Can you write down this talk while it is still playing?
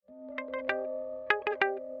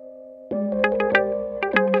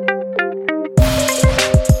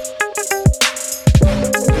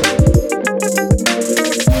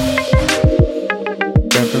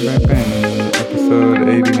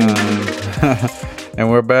And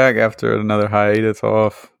we're back after another hiatus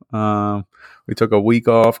off. We took a week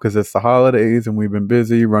off because it's the holidays and we've been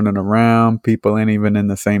busy running around. People ain't even in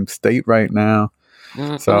the same state right now.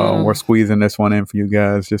 So we're squeezing this one in for you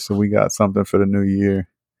guys just so we got something for the new year.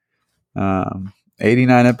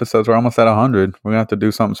 89 episodes. We're almost at 100. We're going to have to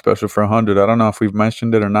do something special for 100. I don't know if we've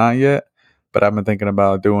mentioned it or not yet, but I've been thinking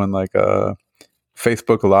about doing like a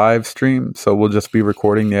Facebook live stream. So we'll just be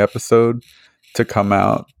recording the episode to come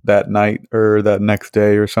out that night or that next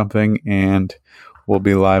day or something, and we'll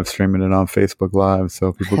be live streaming it on Facebook Live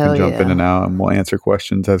so people can jump in and out, and we'll answer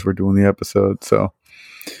questions as we're doing the episode. So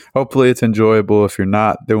hopefully it's enjoyable if you're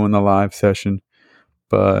not doing the live session,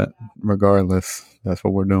 but regardless, that's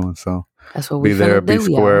what we're doing. So that's what we be there, be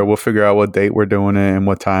square. Yeah. We'll figure out what date we're doing it and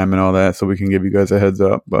what time and all that so we can give you guys a heads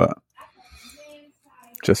up, but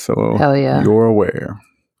just so you're aware.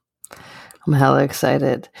 I'm hella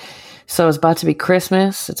excited. So it's about to be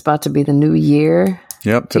Christmas. It's about to be the new year.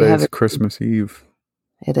 Yep, today's Christmas Eve.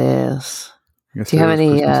 It is. Do you have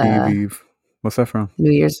any Christmas Eve? What's that from?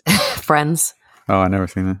 New Year's Friends. Oh, I never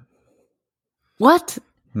seen it. What?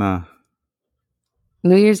 Nah.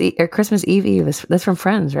 New Year's Eve or Christmas Eve that's from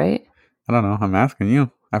Friends, right? I don't know. I'm asking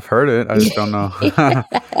you. I've heard it. I just don't know. I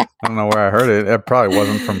don't know where I heard it. It probably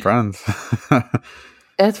wasn't from Friends.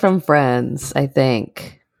 It's from Friends, I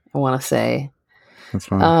think. I want to say. That's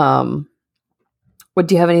fine.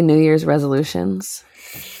 Do you have any New Year's resolutions?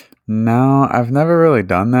 No, I've never really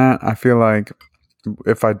done that. I feel like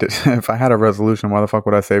if I had a resolution, why the fuck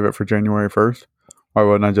would I save it for January 1st? Why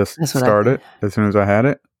wouldn't I just start it as soon as I had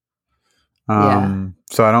it?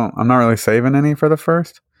 So I'm not really saving any for the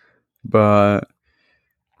first, but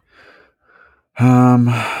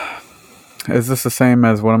is this the same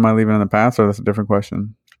as what am I leaving in the past, or that's a different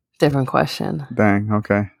question? Different question. Dang,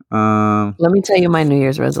 okay. Let me tell you my New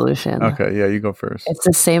Year's resolution. Okay, yeah, you go first. It's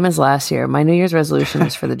the same as last year. My New Year's resolution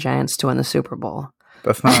is for the Giants to win the Super Bowl.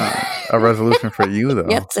 That's not a resolution for you, though.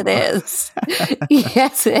 Yes, it is.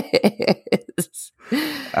 Yes, it is.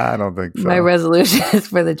 I don't think so. My resolution is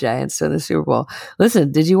for the Giants to win the Super Bowl.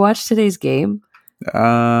 Listen, did you watch today's game?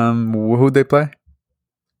 Who'd they play?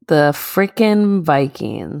 The freaking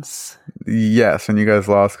Vikings. Yes, and you guys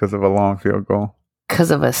lost because of a long field goal.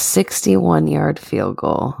 Because of a 61-yard field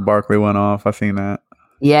goal. Barkley went off. I seen that.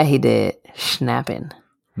 Yeah, he did. Snapping.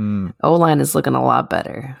 O-line is looking a lot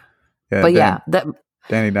better. Yeah, but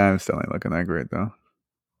Danny Dimes still ain't looking that great, though.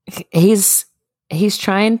 He's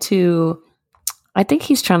trying to... I think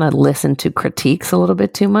he's trying to listen to critiques a little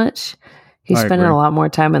bit too much. He's spending a lot more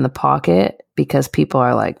time in the pocket because people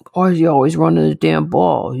are like, "Oh, is he always running the damn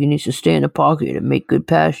ball? He needs to stay in the pocket and make good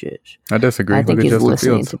passes." I disagree. I think he's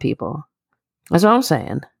listening to people. That's what I'm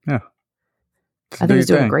saying. Yeah. I think he's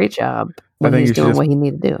doing a great job when he's doing what he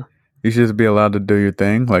needs to do. You should just be allowed to do your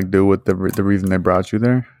thing, like do what the reason they brought you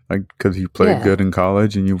there, like because you played good in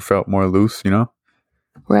college and you felt more loose, you know?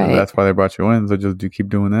 Right. So that's why they brought you in, so just keep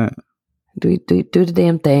doing that. Do the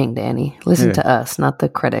damn thing, Danny. Listen to us, not the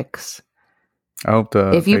critics. I hope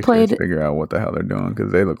the Patriots figure out what the hell they're doing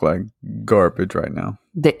because they look like garbage right now.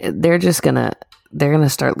 They're gonna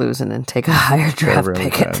start losing and take a higher draft really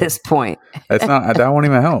pick at this point. It's not that won't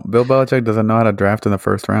even help. Bill Belichick doesn't know how to draft in the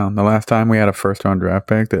first round. The last time we had a first round draft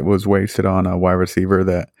pick that was wasted on a wide receiver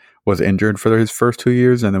that was injured for his first 2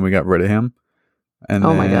 years, and then we got rid of him. And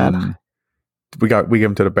my god, we gave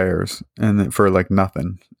him to the Bears and then for like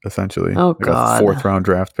nothing essentially. Oh god, a 4th round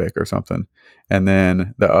draft pick or something. And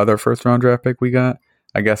then the other first round draft pick we got,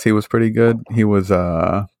 I guess he was pretty good. He was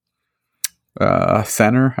a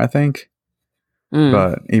center, I think.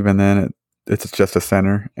 But even then, it's just a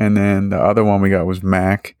center. And then the other one we got was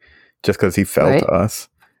Mac, just because he fell to us.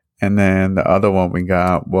 And then the other one we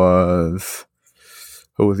got was,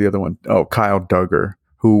 who was the other one? Oh, Kyle Duggar,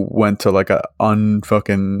 who went to like a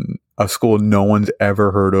school no one's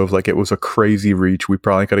ever heard of. Like it was a crazy reach. We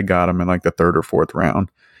probably could have got him in like the 3rd or 4th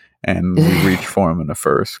round. And we reached for him in the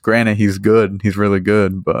first. Granted, he's good. He's really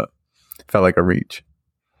good, but it felt like a reach.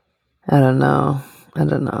 I don't know. We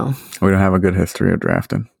don't have a good history of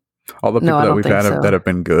drafting. All the people that we've had that have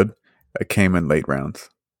been good came in late rounds.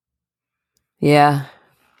 Yeah.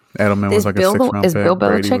 Edelman was like a 6th round pick.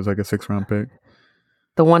 Brady was like a 6th round pick.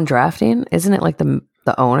 The one drafting? Isn't it like the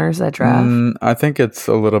owners that draft? I think it's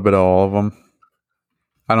a little bit of all of them.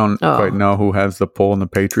 I don't quite know who has the pull in the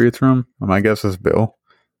Patriots room. My guess is Bill.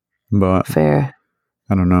 But fair.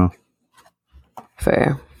 I don't know.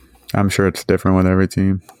 Fair. I'm sure it's different with every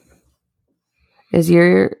team. Is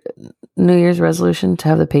your New Year's resolution to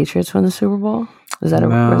have the Patriots win the Super Bowl? Is that a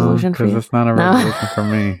resolution for you? Because it's not a resolution for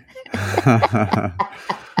me.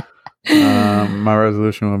 My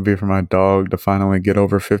resolution would be for my dog to finally get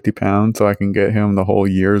over 50 pounds so I can get him the whole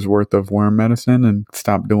year's worth of worm medicine and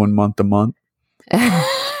stop doing month to month.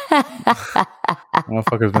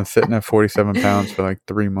 Motherfucker's been sitting at 47 pounds for like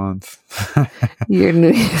 3 months. Your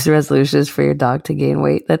New Year's resolution is for your dog to gain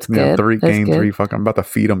weight. That's good. Gain 3 fucking. I'm about to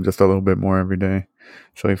feed him just a little bit more every day.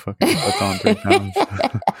 So he fucking puts on 3 pounds.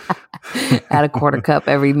 Add a quarter cup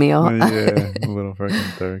every meal. Yeah, a little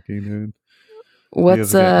freaking turkey, dude.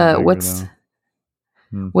 What's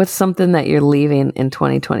something that you're leaving in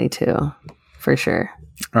 2022 for sure?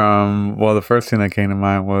 Well, the first thing that came to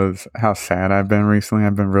mind was how sad I've been recently.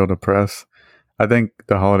 I've been real depressed. I think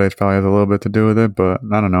the holidays probably has a little bit to do with it, but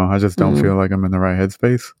I don't know. I just don't feel like I'm in the right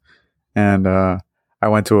headspace. And I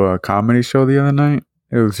went to a comedy show the other night.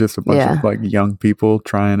 It was just a bunch of like young people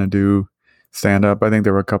trying to do stand up. I think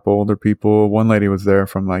there were a couple older people. One lady was there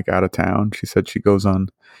from like out of town. She said she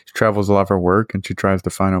travels a lot for work and she tries to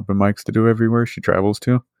find open mics to do everywhere she travels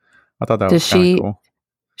to. I thought that was kind of cool.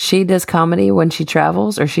 She does comedy when she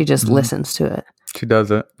travels or she just listens to it? She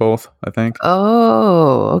does it both, I think.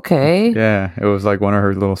 Oh, okay. Yeah, it was like one of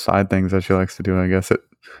her little side things that she likes to do. I guess it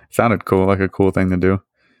sounded cool, like a cool thing to do.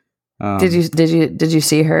 Did you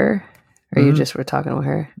see her, or you just were talking with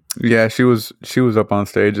her? Yeah, she was up on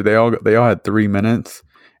stage. They all had 3 minutes,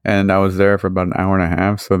 and I was there for about an hour and a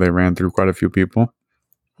half. So they ran through quite a few people.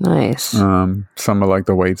 Nice. Some of like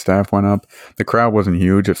the wait staff went up. The crowd wasn't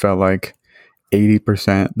huge. It felt like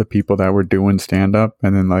 80% the people that were doing stand up,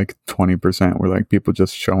 and then like 20% were like people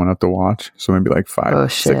just showing up to watch. So maybe like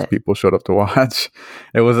 6 people showed up to watch.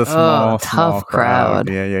 It was a small crowd.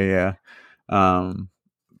 Yeah.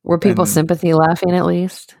 Were people sympathy laughing at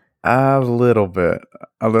least? A little bit.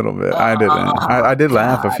 I didn't. I did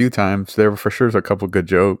laugh a few times. There were for sure a couple good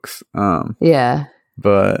jokes. Yeah.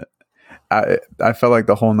 But I felt like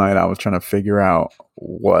the whole night I was trying to figure out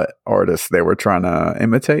what artists they were trying to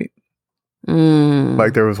imitate.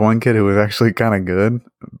 Like there was one kid who was actually kind of good,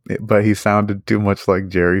 but he sounded too much like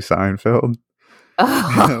Jerry Seinfeld.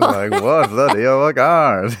 Like, what's the deal with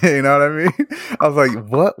cars? You know what I mean? I was like,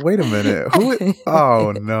 what? Wait a minute.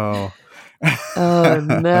 Oh no. Oh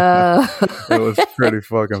no. It was pretty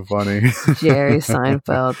fucking funny. Jerry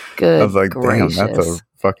Seinfeld. Good. I was like, gracious. Damn, that's a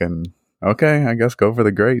fucking okay, I guess go for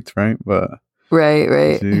the greats, right? But right.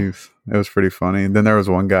 Jeez, it was pretty funny. And then there was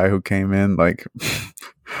one guy who came in like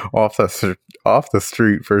off the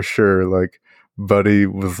street for sure. Like Buddy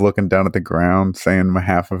was looking down at the ground saying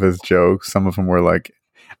half of his jokes. Some of them were like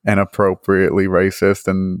inappropriately racist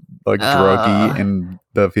and like druggy, and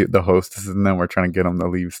the hostess and then we're trying to get him to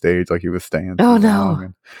leave stage like he was staying too long,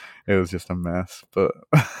 and it was just a mess. But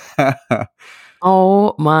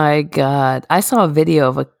oh my god, I saw a video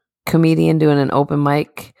of a comedian doing an open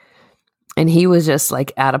mic and he was just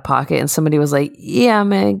like out of pocket, and somebody was like, yeah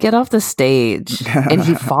man, get off the stage. And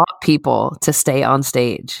he fought people to stay on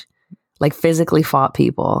stage, like physically fought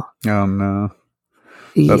people. Oh no.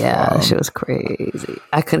 That's wild. Shit was crazy.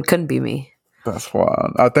 I couldn't be me. That's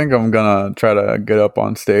wild. I think I'm gonna try to get up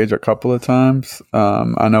on stage a couple of times.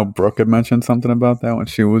 I know Brooke had mentioned something about that when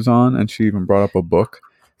she was on, and she even brought up a book.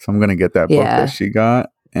 So I'm gonna get that book that she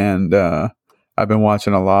got. And I've been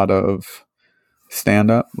watching a lot of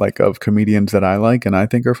stand up, like of comedians that I like and I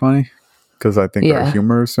think are funny, because I think our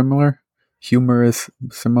humor is similar.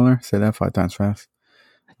 Say that 5 times fast.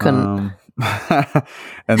 I couldn't.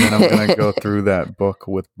 And then I'm gonna go through that book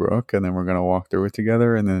with Brooke, and then we're gonna walk through it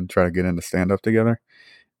together, and then try to get into stand up together.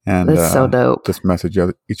 And that's so dope. Just message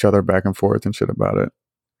each other back and forth and shit about it.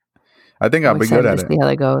 I think I'll be good at it. See how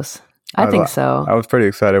that goes. I think so. I was pretty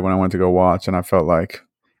excited when I went to go watch, and I felt like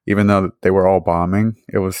even though they were all bombing,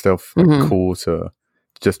 it was still cool to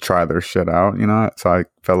just try their shit out, you know. So I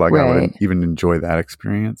felt like I would even enjoy that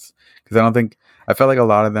experience, because I felt like a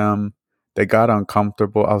lot of them, they got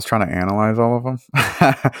uncomfortable. I was trying to analyze all of them.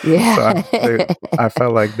 Yeah. So I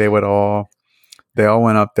felt like they all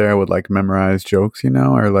went up there with like memorized jokes, you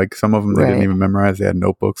know, or like some of them they didn't even memorize. They had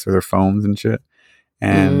notebooks or their phones and shit.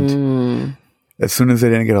 And as soon as they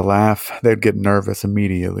didn't get a laugh, they'd get nervous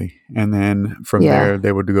immediately. And then from there,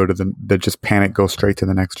 they would go to they'd just panic, go straight to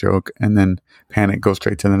the next joke, and then panic, go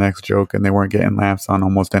straight to the next joke. And they weren't getting laughs on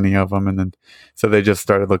almost any of them. And then, so they just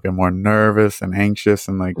started looking more nervous and anxious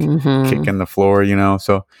and like kicking the floor, you know?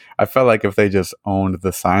 So I felt like if they just owned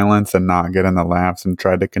the silence and not getting the laughs and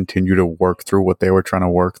tried to continue to work through what they were trying to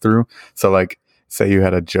work through. So like, say you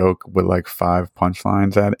had a joke with like 5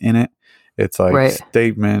 punchlines in it. It's like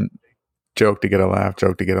statement, joke to get a laugh,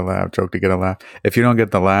 joke to get a laugh, joke to get a laugh. If you don't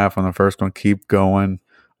get the laugh on the first one, keep going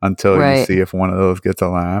until you see if one of those gets a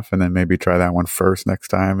laugh, and then maybe try that one first next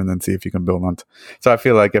time, and then see if you can build on. So I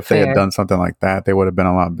feel like if they had done something like that, they would have been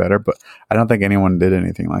a lot better. But I don't think anyone did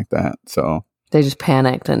anything like that. So they just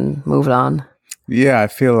panicked and moved on. Yeah, I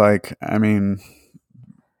feel like, I mean,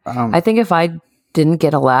 I think if I didn't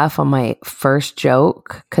get a laugh on my first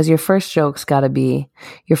joke, because your first joke's got to be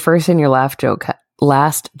your first and your last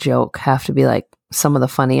joke have to be like some of the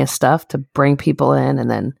funniest stuff to bring people in,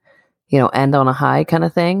 and then end on a high kind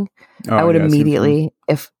of thing. I would immediately,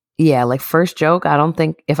 like first joke, I don't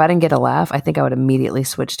think, if I didn't get a laugh, I think I would immediately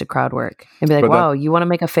switch to crowd work and be like, wow, you want to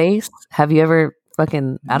make a face? Have you ever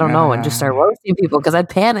fucking, I don't know, and just start roasting people, because I'd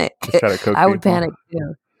panic. I would panic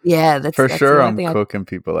too. Yeah, that's for sure. I'm cooking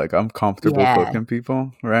people. Like, I'm comfortable cooking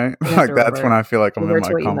people, right? Like, that's when I feel like I'm in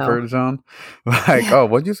my comfort zone. Like, oh,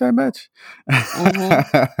 what'd you say, Mitch?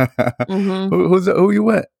 Who you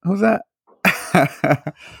with? Who's that?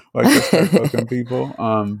 Like, just start cooking people.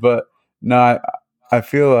 But no, I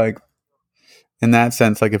feel like in that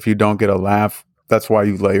sense, like, if you don't get a laugh, that's why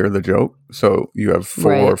you layer the joke. So you have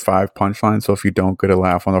 4 or 5 punchlines. So if you don't get a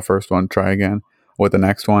laugh on the first one, try again with the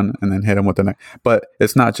next one, and then hit them with the next. But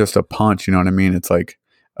it's not just a punch, you know what I mean? It's like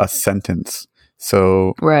a sentence.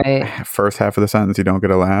 So first half of the sentence, you don't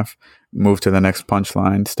get a laugh. Move to the next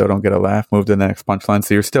punchline, still don't get a laugh. Move to the next punchline.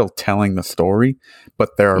 So you're still telling the story,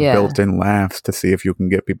 but there are built-in laughs to see if you can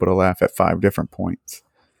get people to laugh at 5 different points.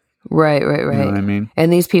 Right. You know what I mean?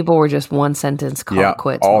 And these people were just one sentence call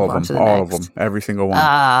quits. All of them. Every single one.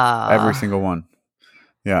 Every single one.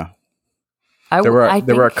 Yeah. There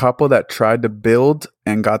were a couple that tried to build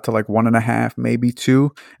and got to like 1.5, maybe 2,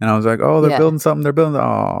 and I was like, "Oh, they're building something. They're building."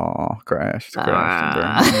 Oh, crashed.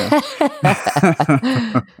 Yeah.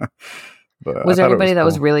 But was there anybody that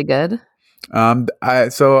was really good? I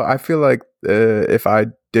feel like if I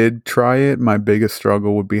did try it, my biggest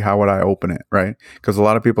struggle would be how would I open it, right? Because a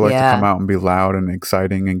lot of people like to come out and be loud and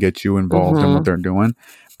exciting and get you involved in what they're doing.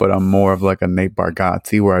 But I'm more of like a Nate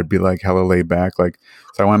Bargatze, where I'd be like hella laid back. Like,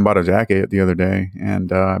 so I went and bought a jacket the other day,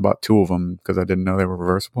 and I bought 2 of them because I didn't know they were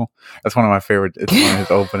reversible. That's one of my favorite. It's one of his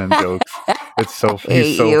opening jokes. He's so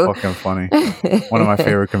fucking funny. One of my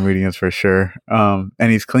favorite comedians for sure. And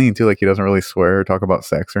he's clean too. Like, he doesn't really swear or talk about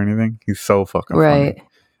sex or anything. He's so fucking funny.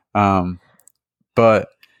 But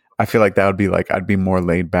I feel like that would be like, I'd be more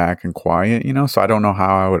laid back and quiet, So I don't know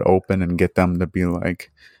how I would open and get them to be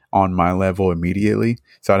like on my level immediately.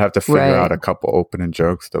 So I'd have to figure out a couple opening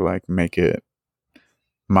jokes to like make it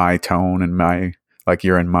my tone and my, like,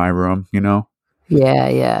 you're in my room,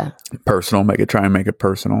 Yeah. Personal, try and make it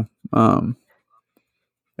personal. And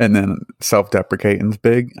then self-deprecating's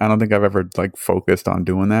big. I don't think I've ever like focused on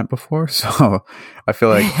doing that before. So I feel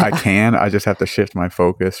like I just have to shift my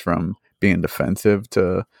focus from being defensive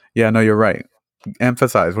to, no, you're right.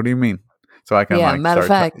 Emphasize. What do you mean? So I can matter of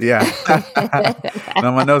fact.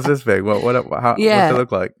 No, my nose is big. What's it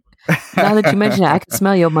look like? Now that you mention it, I can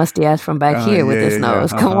smell your musty ass from back here with this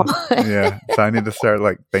nose. Come on. So I need to start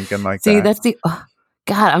like thinking like that. See, that's the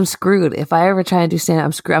God, I'm screwed. If I ever try and do stand-up,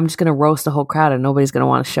 I'm screwed. I'm just gonna roast the whole crowd, and nobody's gonna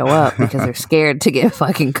want to show up because they're scared to get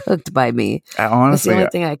fucking cooked by me. Honestly,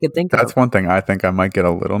 that's the only thing I could think of. That's one thing I think I might get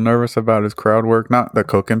a little nervous about is crowd work. Not the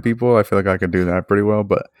cooking people. I feel like I could do that pretty well,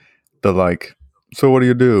 but the like, so what do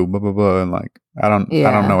you do? Blah blah blah. And like, I don't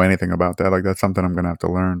know anything about that. Like, that's something I'm gonna have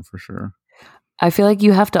to learn for sure. I feel like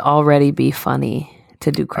you have to already be funny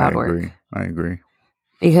to do crowd work. I agree.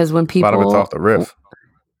 Because when people, a lot of it's off the riff.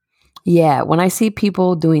 Yeah, when I see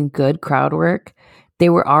people doing good crowd work, they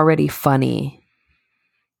were already funny.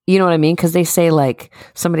 You know what I mean? Because they say like,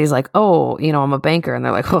 somebody's like, "Oh, I'm a banker," and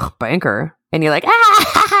they're like, "Oh, banker," and you're like,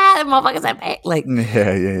 "Ah, motherfuckers at bank." Like,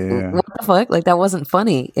 yeah. What the fuck? Like, that wasn't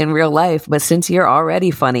funny in real life, but since you're already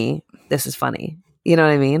funny, this is funny. You know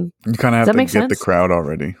what I mean? You kind of have to get the crowd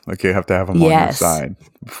already. Like, you have to have them on your side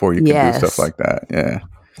before you can do stuff like that. Yeah,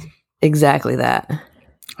 exactly that.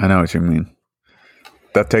 I know what you mean.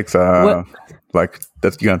 That takes like,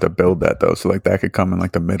 that's, you have to build that though. So like, that could come in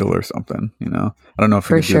like the middle or something. I don't know if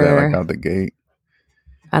you can do that like out the gate.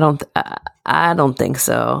 I don't think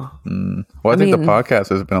so. Well, I think the podcast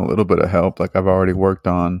has been a little bit of help. Like, I've already worked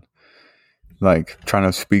on like trying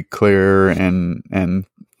to speak clear and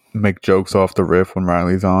make jokes off the riff when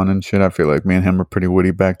Riley's on and shit. I feel like me and him are pretty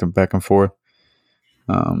witty back and forth.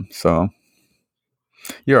 So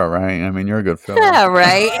you're all right. I mean, you're a good fella. Yeah,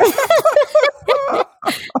 right.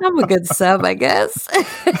 I'm a good sub, I guess.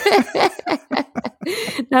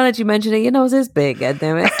 Now that you mention it, your nose is big,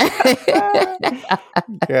 goddammit.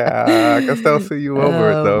 Yeah, I can still see you over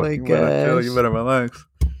it though. My gosh. You better relax.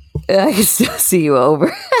 I can still see you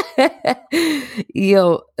over.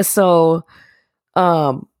 Yo, so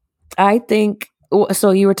I think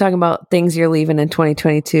So you were talking about things you're leaving in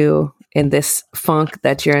 2022 in this funk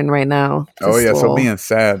that you're in right now. Oh yeah, so being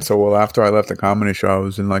sad. So well, after I left the comedy show, I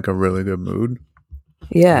was in like a really good mood.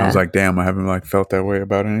 Yeah, and I was like, damn, I haven't like felt that way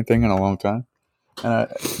about anything in a long time,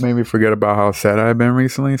 and it made me forget about how sad I've been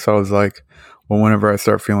recently. So I was like, well, whenever I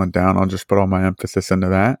start feeling down, I'll just put all my emphasis into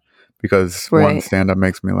that because one, stand up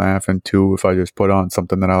makes me laugh, and two, if I just put on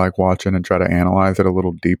something that I like watching and try to analyze it a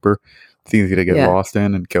little deeper, it's easy to get lost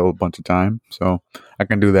in and kill a bunch of time. So I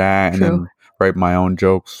can do that and then write my own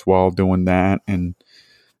jokes while doing that and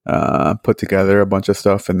put together a bunch of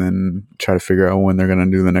stuff and then try to figure out when they're going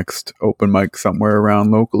to do the next open mic somewhere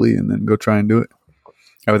around locally and then go try and do it.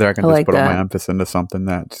 Either I can just put all my emphasis into something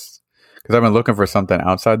that's, because I've been looking for something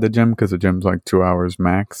outside the gym because the gym's like 2 hours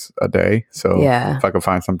max a day. So if I could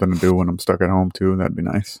find something to do when I'm stuck at home too, that'd be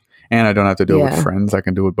nice. And I don't have to do it with friends. I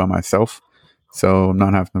can do it by myself. So I'm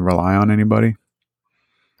not having to rely on anybody.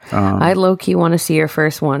 I low-key want to see your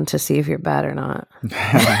first one to see if you're bad or not.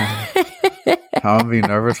 I'll be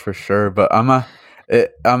nervous for sure, but I'm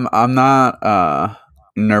not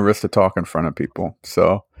nervous to talk in front of people.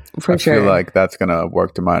 So I feel like that's gonna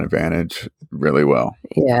work to my advantage really well.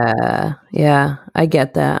 Yeah, I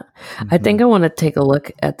get that. Mm-hmm. I think I want to take a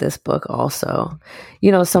look at this book also.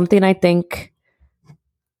 You know, something I think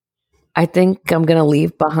I'm gonna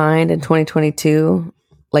leave behind in 2022.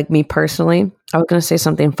 Like me personally, I was gonna say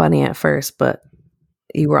something funny at first, but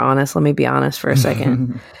you were honest. Let me be honest for a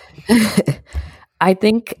second. I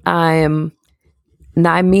think I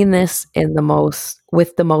mean this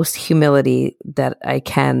with the most humility that I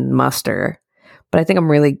can muster, but I think I'm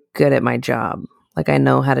really good at my job. Like I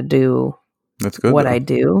know how to do what I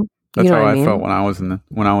do. That's how I felt when I was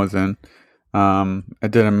in.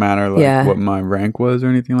 It didn't matter what my rank was or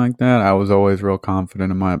anything like that. I was always real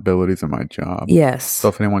confident in my abilities and my job. Yes. So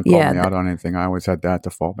if anyone called me out on anything, I always had that to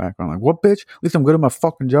fall back on. Like, what, bitch? At least I'm good at my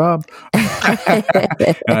fucking job. And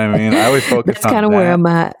I mean, I always focused on where I'm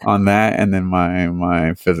at. On that, and then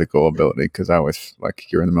my physical ability, because I always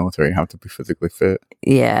you're in the military, you have to be physically fit.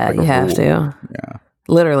 Yeah, you have to. Yeah.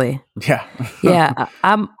 Literally. Yeah. Yeah.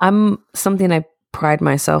 I'm something I pride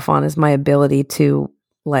myself on is my ability to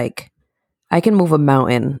I can move a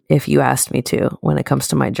mountain if you asked me to when it comes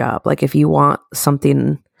to my job. Like if you want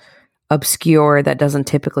something obscure that doesn't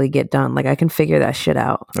typically get done, like I can figure that shit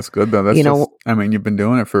out. That's good though. That's I mean, you've been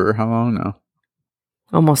doing it for how long now?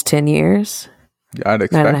 Almost 10 years. Yeah, I'd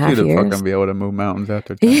expect you to fucking be able to move mountains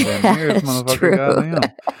after 10 years, motherfucker. True. Goddamn.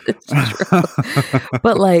 It's true.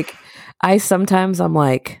 But I'm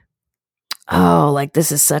like, oh, like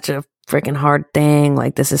this is such a freaking hard thing.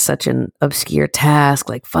 Like this is such an obscure task.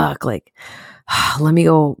 Like fuck. Like let me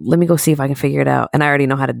go see if I can figure it out. And I already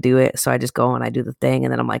know how to do it, so I just go and I do the thing,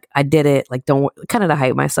 and then I'm like, I did it. Like don't kind of to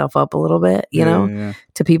hype myself up a little bit, you know,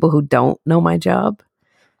 to people who don't know my job.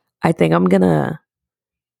 I think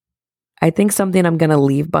something I'm gonna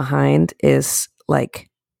leave behind is like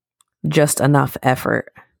just enough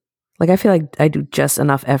effort. Like I feel like I do just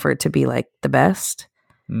enough effort to be like the best.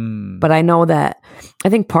 But I know that I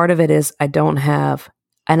think part of it is I don't have,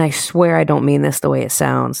 and I swear I don't mean this the way it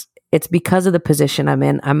sounds. It's because of the position I'm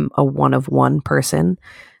in. I'm a one of one person.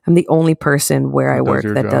 I'm the only person where I work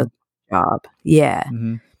that does the job. Yeah.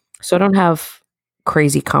 Mm-hmm. So I don't have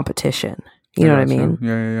crazy competition. You know what I mean?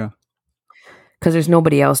 Yeah. Because there's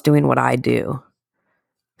nobody else doing what I do.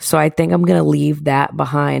 So I think I'm going to leave that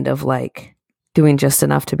behind of like doing just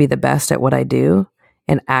enough to be the best at what I do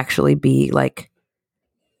and actually be like,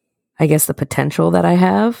 I guess the potential that I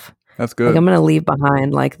have. That's good. Like I'm going to leave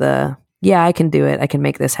behind like I can do it. I can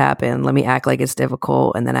make this happen. Let me act like it's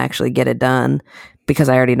difficult and then actually get it done because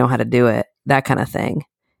I already know how to do it. That kind of thing.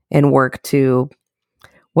 And work to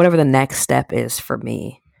whatever the next step is for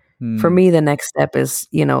me. For me, the next step is,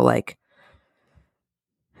 a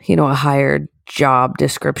higher job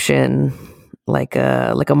description, like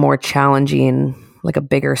a more challenging, like a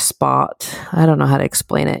bigger spot. I don't know how to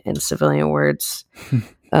explain it in civilian words.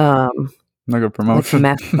 Like a promotion.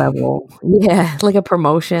 Like meth level. Yeah, like a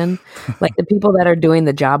promotion. Like the people that are doing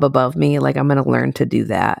the job above me, like I'm going to learn to do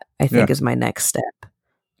that, I think is my next step.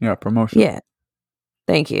 Yeah, promotion. Yeah.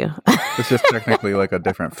 Thank you. It's just technically like a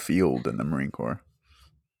different field in the Marine Corps.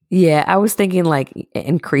 Yeah, I was thinking like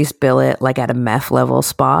increase billet like at a meth level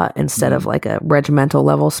spot instead of like a regimental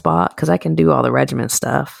level spot because I can do all the regiment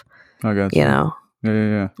stuff. I got you. You know?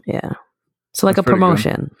 Yeah. So like that's a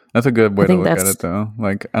promotion. Good. That's a good way to look at it though.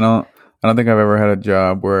 Like I don't think I've ever had a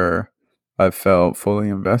job where I felt fully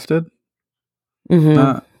invested.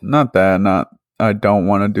 Mm-hmm. Not I don't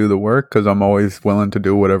want to do the work because I'm always willing to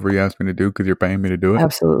do whatever you ask me to do because you're paying me to do it.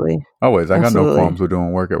 Absolutely. Always. I got no qualms with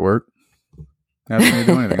doing work at work. Ask me to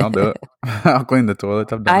do anything. I'll do it. I'll clean the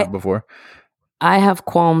toilets. I've done it before. I have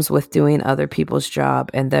qualms with doing other people's job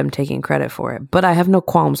and them taking credit for it, but I have no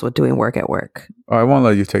qualms with doing work at work. Oh, I won't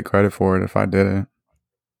let you take credit for it if I did it.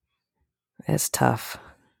 It's tough.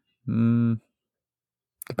 Depends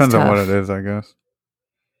on what it is, I guess.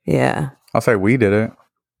 Yeah. I'll say we did it.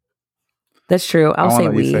 That's true. I'll say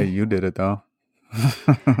we. You say you did it though.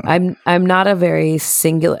 I'm not a very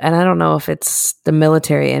singular, and I don't know if it's the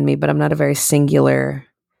military in me, but I'm not a very singular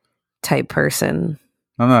type person.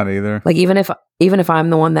 I'm not either. Like even if I'm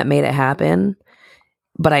the one that made it happen,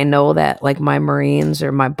 but I know that like my Marines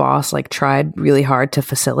or my boss like tried really hard to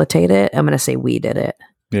facilitate it, I'm gonna say we did it.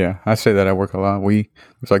 Yeah, I say that at work a lot. There's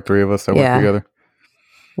like 3 of us that work together.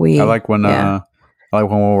 I like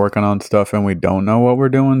when we're working on stuff and we don't know what we're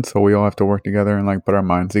doing, so we all have to work together and like put our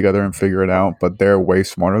minds together and figure it out. But they're way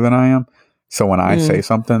smarter than I am. So when I say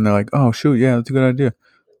something, they're like, "Oh shoot, yeah, that's a good idea."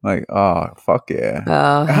 Like, oh fuck yeah!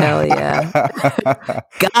 Oh hell yeah!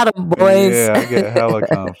 Got 'em, boys. Yeah, I get hella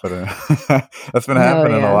confident. That's been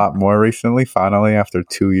happening a lot more recently. Finally, after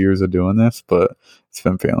 2 years of doing this, but it's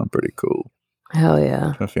been feeling pretty cool. Hell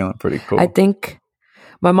yeah! It's been feeling pretty cool. I think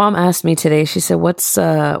my mom asked me today. She said, "What's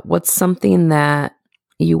something that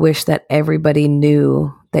you wish that everybody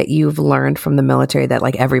knew that you've learned from the military that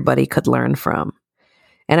like everybody could learn from?"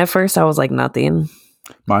 And at first, I was like, nothing.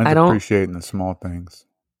 Mine's appreciating the small things.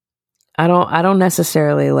 I don't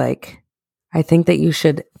necessarily like, I think that you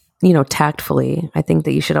should, tactfully, I think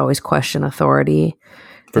that you should always question authority.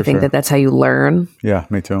 I think that that's how you learn. Yeah,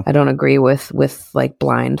 me too. I don't agree with like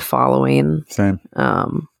blind following. Same.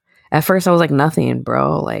 At first I was like, nothing,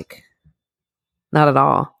 bro. Like, not at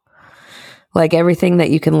all. Like everything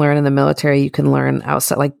that you can learn in the military, you can learn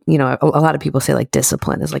outside. Like, a lot of people say like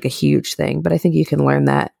discipline is like a huge thing, but I think you can learn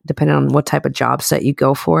that depending on what type of job set you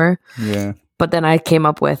go for. Yeah. But then I came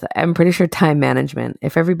up with, I'm pretty sure time management.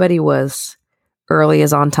 If everybody was early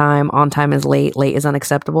is on time is late is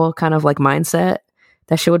unacceptable kind of like mindset,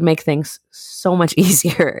 that shit would make things so much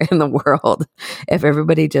easier in the world if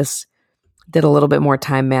everybody just did a little bit more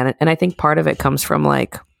time management. And I think part of it comes from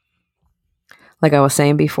like I was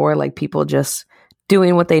saying before, like people just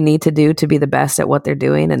doing what they need to do to be the best at what they're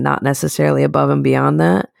doing and not necessarily above and beyond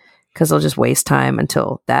that. Because they'll just waste time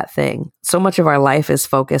until that thing. So much of our life is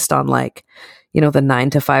focused on like, the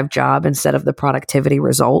 9-to-5 job instead of the productivity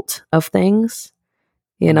result of things.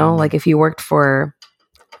 Like if you worked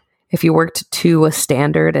to a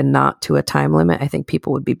standard and not to a time limit, I think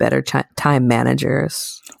people would be better time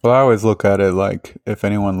managers. Well, I always look at it like if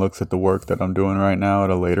anyone looks at the work that I'm doing right now at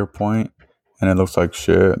a later point and it looks like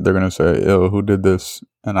shit, they're going to say, ew, who did this?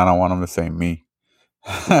 And I don't want them to say me.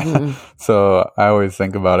 Mm-hmm. So I always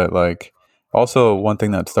think about it like, also one thing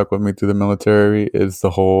that stuck with me through the military is the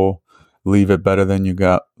whole leave it better than you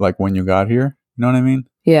got, like when you got here. You know what I mean?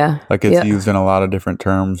 Yeah. Like it's used in a lot of different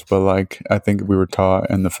terms, but like I think we were taught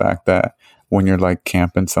in the fact that when you're like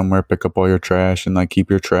camping somewhere, pick up all your trash and like keep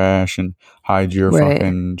your trash and hide your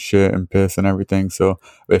fucking shit and piss and everything. So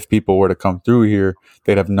if people were to come through here,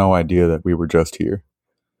 they'd have no idea that we were just here.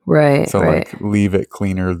 Right. So like leave it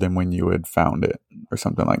cleaner than when you had found it or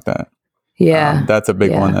something like that. Yeah. That's a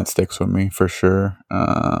big one that sticks with me for sure.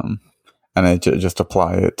 And I just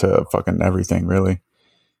apply it to fucking everything really.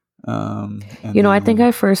 I think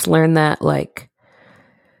I first learned that like,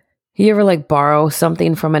 you ever like borrow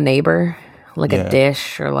something from a neighbor, like a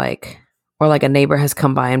dish or like a neighbor has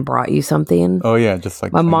come by and brought you something. Oh yeah. Just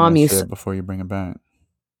like my mom used to, before you bring it back.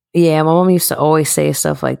 Yeah, my mom used to always say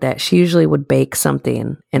stuff like that. She usually would bake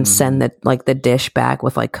something and send the dish back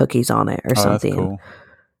with like cookies on it or something. That's cool.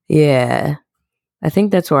 Yeah. I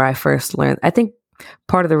think that's where I first learned. I think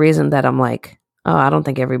part of the reason that I'm like, oh, I don't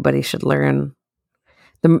think everybody should learn.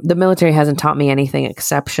 The military hasn't taught me anything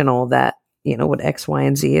exceptional that, with X, Y,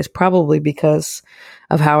 and Z is probably because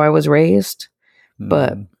of how I was raised.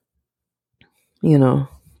 But,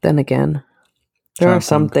 then again, there are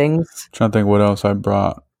some things. Trying to think what else I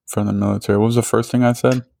brought from the military. What was the first thing I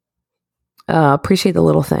said? Appreciate the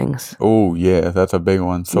little things. Oh yeah, that's a big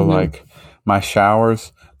one. So like my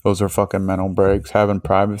showers, those are fucking mental breaks. Having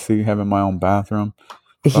privacy, having my own bathroom.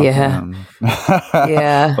 Yeah.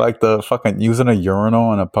 Yeah. Like the fucking using a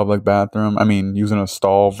urinal in a public bathroom. I mean, using a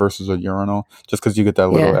stall versus a urinal, just because you get that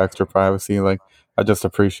little extra privacy. Like I just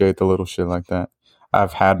appreciate the little shit like that.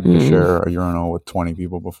 I've had to share a urinal with 20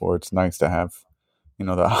 people before. It's nice to have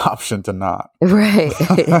the option to not. Right.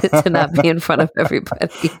 To not be in front of everybody.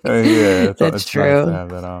 Yeah. That's true. Nice to have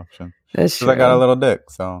that option. That's true. I got a little dick,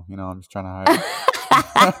 so, I'm just trying to hide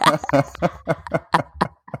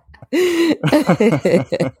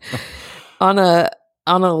it. on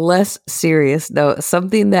on a less serious note,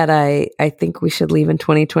 something that I think we should leave in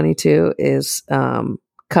 2022 is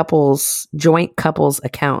joint couples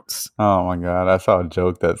accounts. Oh my god, I saw a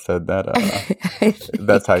joke that said that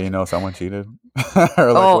that's how you know someone cheated.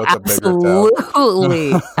 Or like, what's a bigger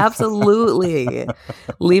tell? Absolutely.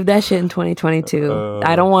 Leave that shit in 2022.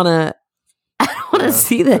 I don't want to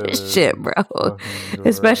see that shit, bro.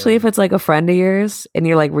 Especially if it's like a friend of yours and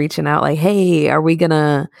you're like reaching out like, hey, are we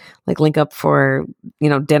gonna like link up for,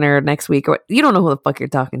 dinner next week? Or you don't know who the fuck you're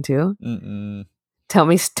talking to. Mm-mm. Tell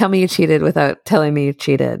me you cheated without telling me you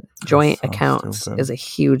cheated. Joint accounts is a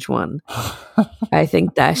huge one. I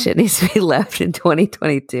think that shit needs to be left in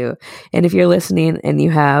 2022. And if you're listening and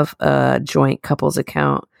you have a joint couples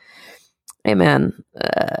account, hey man,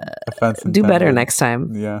 do better next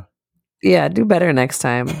time. Yeah, do better next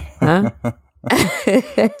time, huh?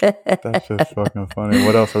 That's just fucking funny.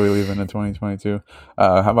 What else are we leaving in 2022?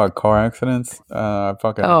 How about car accidents? I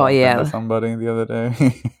fucking bumped into somebody the other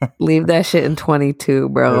day. Leave that shit in 22,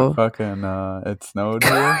 bro. It snowed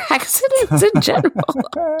here. Accidents in general.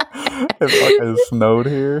 It fucking snowed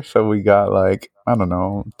here, so we got like, I don't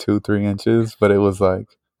know, 2-3 inches, but it was like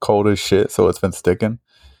cold as shit, so it's been sticking.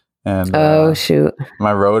 And shoot,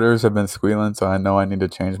 my rotors have been squealing, so I know I need to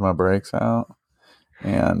change my brakes out.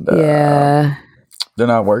 And they're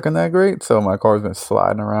not working that great, so my car's been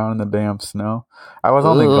sliding around in the damn snow. I was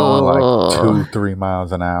only going like 2-3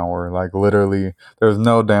 miles an hour. Like literally, there was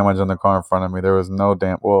no damage on the car in front of me. There was no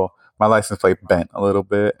my license plate bent a little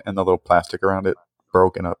bit, and the little plastic around it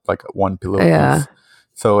broken up like one little piece.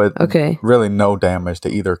 So it really no damage to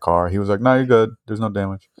either car. He was like, "No, you're good. There's no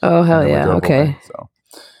damage." Oh hell yeah! Okay. So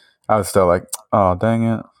I was still like, "Oh dang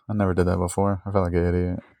it! I never did that before. I felt like an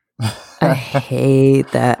idiot." I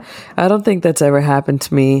hate that. I don't think that's ever happened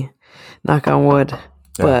to me. Knock on wood. Yeah.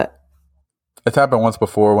 But it's happened once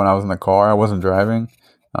before when I was in the car. I wasn't driving,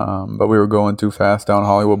 but we were going too fast down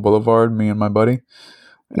Hollywood Boulevard, me and my buddy.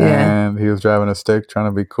 Yeah. And he was driving a stick trying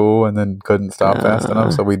to be cool and then couldn't stop fast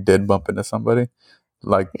enough. So we did bump into somebody.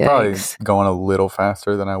 Like probably going a little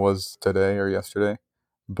faster than I was today or yesterday.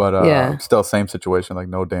 But still same situation, like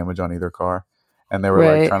no damage on either car. And they were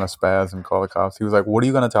like trying to spaz and call the cops. He was like, "What are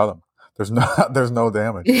you going to tell them? There's no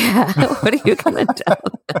damage." Yeah. What are you going to tell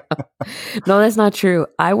them? No, that's not true.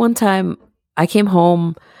 One time I came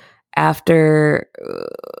home after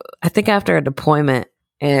a deployment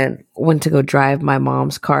and went to go drive my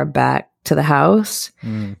mom's car back to the house.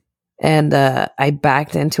 And I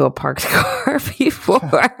backed into a parked car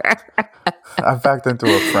before. I backed into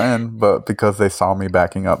a friend, but because they saw me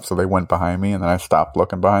backing up, so they went behind me, and then I stopped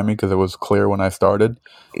looking behind me because it was clear when I started.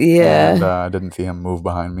 Yeah. And I didn't see him move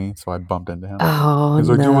behind me, so I bumped into him. Oh, He's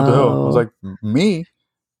like, "Dude, what the hell?" I was like, "Me?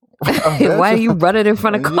 Why are you running in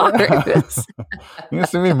front of cars?" You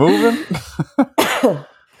see me moving?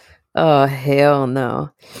 Oh, hell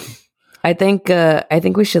no. I think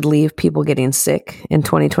we should leave people getting sick in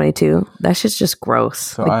 2022. That shit's just gross.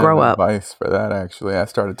 So like, grow up. Advice for that, actually. I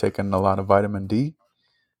started taking a lot of vitamin D.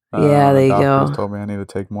 Yeah, there you go. Doctors told me I need to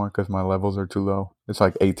take more because my levels are too low. It's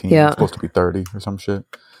like 18. Yeah. It's supposed to be 30 or some shit.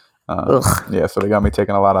 Yeah, so they got me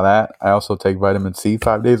taking a lot of that. I also take vitamin C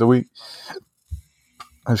 5 days a week.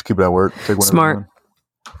 I just keep it at work. Take Smart.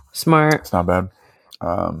 It's not bad.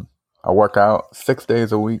 I work out 6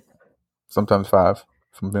 days a week, sometimes 5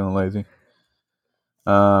 if I'm feeling lazy.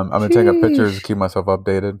 I've been taking pictures to keep myself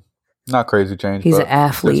updated. Not crazy change. He's an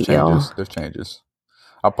athlete, There's changes.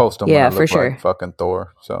 I'll post them. Yeah, when I look like fucking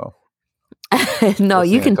Thor. So no,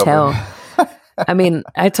 you can tell. I mean,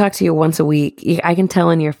 I talk to you once a week. I can tell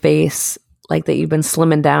in your face, like that you've been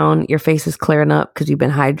slimming down. Your face is clearing up because you've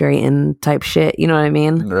been hydrating, type shit. You know what I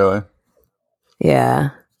mean? Really? Yeah,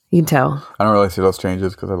 you can tell. I don't really see those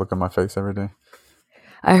changes because I look at my face every day.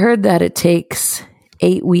 I heard that it takes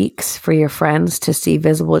 8 weeks for your friends to see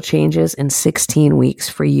visible changes and 16 weeks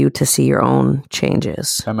for you to see your own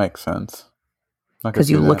changes. That makes sense. Because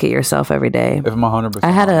you look at yourself every day. If I'm 100%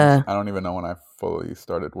 honest, I don't even know when I fully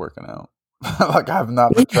started working out. Like, I've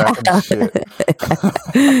not been tracking shit.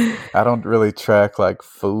 I don't really track like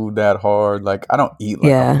food that hard. Like, I don't eat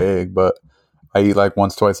like I'm big, but I eat like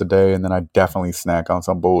once, twice a day, and then I definitely snack on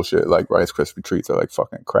some bullshit like Rice Krispie treats are like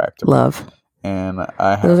fucking crack to me. Love. And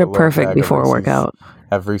I have those are perfect before a workout.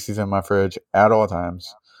 I have Reese's in my fridge at all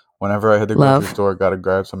times. Whenever I hit the grocery store, gotta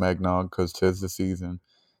grab some eggnog because 'tis the season.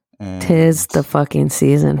 And 'tis the fucking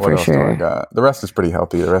season for sure. The rest is pretty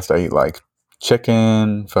healthy. The rest I eat like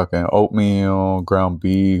chicken, fucking oatmeal, ground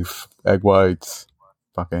beef, egg whites,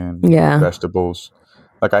 fucking vegetables.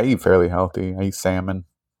 Like, I eat fairly healthy. I eat salmon.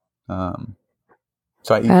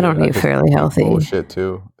 So I don't eat fairly healthy. Bullshit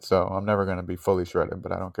too. So I'm never gonna be fully shredded,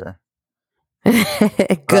 but I don't care. But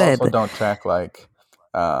I also Good. don't track like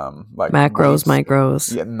Macros, weights.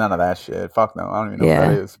 micros. Yeah, none of that shit. Fuck no. I don't even know what Yeah.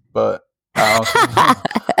 that is. But I also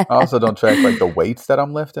I also don't track like the weights that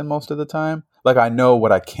I'm lifting most of the time. Like I know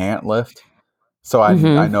what I can't lift. So I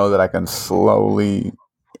Mm-hmm. know that I can slowly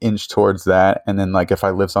inch towards that. And then like if I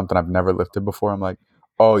lift something I've never lifted before, I'm like,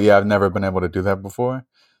 oh yeah, I've never been able to do that before.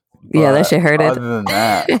 Yeah, that But shit hurted. other than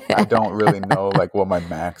that, I don't really know like what my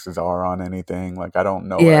maxes are on anything. Like I don't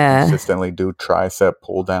know what I Yeah. consistently do tricep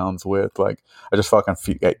pull downs with. Like I just fucking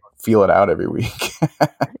feel it out every week.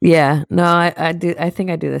 Yeah. No, I do. I think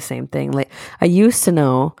I do the same thing. Like I used to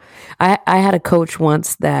know. I had a coach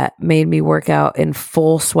once that made me work out in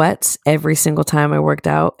full sweats every single time I worked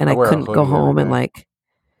out, and I I wear a couldn't go hoodie every home and day. like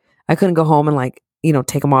I couldn't go home and like,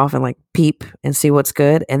 take them off and like peep and see what's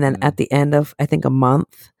good. And then at the end of, I think, a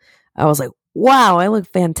month, I was like, wow, I look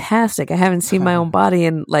fantastic. I haven't seen my own body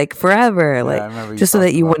in like forever. Yeah, I Like, remember you just so that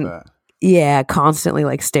talking you about wouldn't, that. yeah, constantly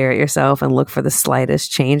like stare at yourself and look for the slightest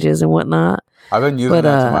changes and whatnot. I've been using But,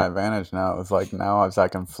 that to my advantage now. It's like now as I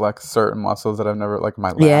can flex certain muscles that I've never, like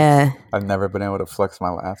my lats. yeah, I've never been able to flex my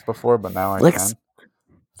lats before, but now I flex, can. It's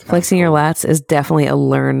kind of flexing your cool. lats is definitely a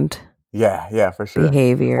learned Yeah, for sure. Well,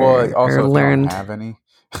 behavior or also if you don't learned. have any,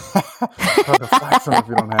 it's hard to flex them if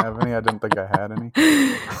you don't have any. I didn't think I had any.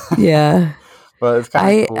 Yeah. But it's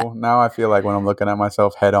kind of I, cool. Now I feel like when I'm looking at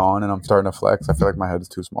myself head on and I'm starting to flex, I feel like my head is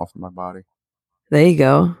too small for my body. there you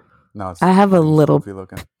go. No, it's I have a pretty little goofy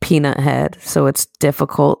looking. peanut head, so it's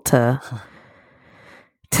difficult to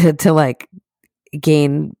like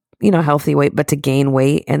gain, healthy weight, but to gain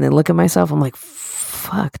weight and then look at myself, I'm like,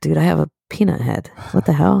 fuck, dude, I have a peanut head. What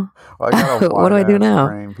the hell? Well, I got a What do wide I do ass now?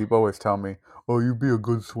 frame. People always tell me, "Oh, you'd be a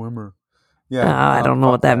good swimmer." Yeah, I no, don't know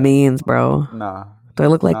what fuck that that. means, bro. Nah, Do I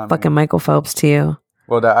look like not fucking me. Michael Phelps to you?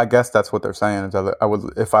 Well, I guess that's what they're saying. Is that I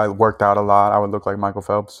would, if I worked out a lot, I would look like Michael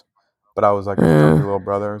Phelps, but I was like his chubby Uh. little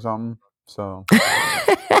brother or something. So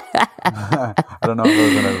I don't know if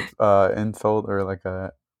it was an insult or like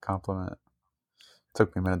a compliment.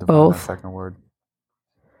 Took me a minute to find that Both. second word.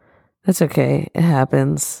 That's okay. It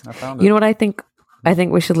happens. I found You it. know what I think? I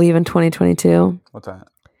think we should leave in 2022. What's that?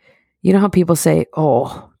 You know how people say,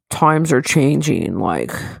 "Oh, times are changing.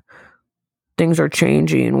 Like things are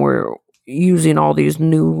changing. We're using all these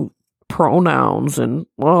new pronouns and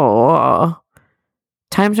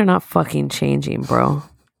times are not fucking changing, bro.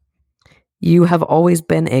 You have always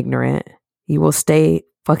been ignorant. You will stay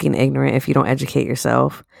fucking ignorant if you don't educate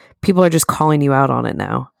yourself. People are just calling you out on it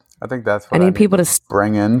now. I think that's I what I need need people to to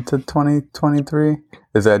bring into 2023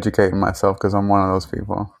 is educating myself because I'm one of those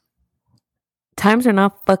people. times are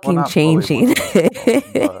not Well, fucking not fully one changing. of those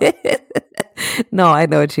people, but No, I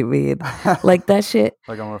know what you mean. Like that shit.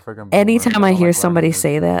 like I'm a freaking boomer. Anytime I don't hear like somebody learning new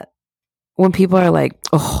say shit. that, when people are like,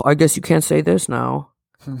 "Oh, I guess you can't say this now."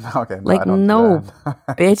 Okay, no, Like, I don't do no, that.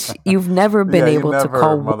 bitch, you've never been Yeah, you able to never,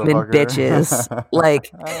 call women motherfucker. bitches.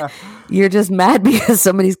 Like, you're just mad because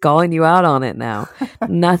somebody's calling you out on it now.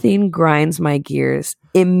 Nothing grinds my gears.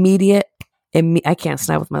 I can't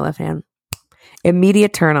snap with my left hand.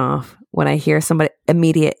 Immediate turn off when I hear somebody,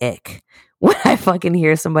 immediate ick. When I fucking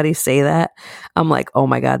hear somebody say that, I'm like, oh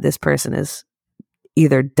my God, this person is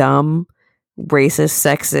either dumb, racist,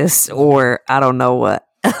 sexist, or I don't know what.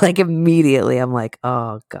 Like immediately, I'm like,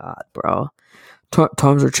 oh God, bro.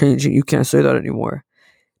 Times are changing. You can't say that anymore.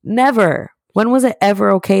 Never. When was it ever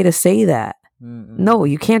okay to say that? No,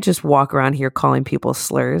 you can't just walk around here calling people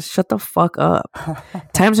slurs. Shut the fuck up.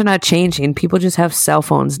 Times are not changing. People just have cell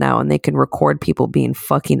phones now and they can record people being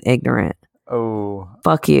fucking ignorant. Oh.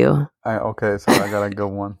 Fuck you. Okay, so I got a good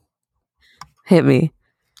one. Hit me.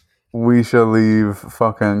 We should leave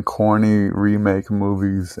fucking corny remake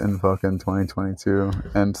movies in fucking 2022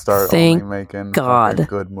 and start Thank only making God. fucking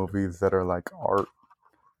good movies that are like art.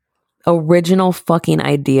 Original fucking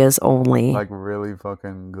ideas only. Like really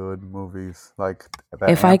fucking good movies. Like the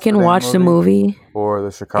if I can watch the movie or the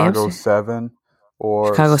Chicago 7 or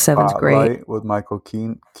Chicago 7's great. Spotlight with Michael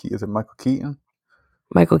Keaton. Is it Michael Keaton?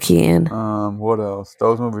 Michael Keaton. What else?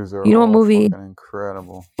 Those movies are what movie? Fucking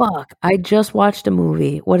incredible. Fuck! I just watched a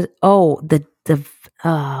movie.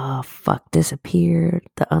 Disappeared.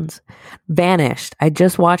 Vanished. I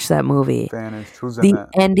just watched that movie. Vanished. Who's in it? The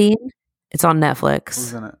ending. It's on Netflix.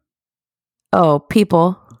 Who's in it? Oh,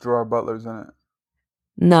 people. Gerard Butler's in it.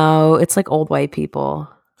 No, it's like old white people.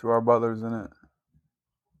 Gerard Butler's in it.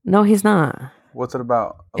 No, he's not. What's it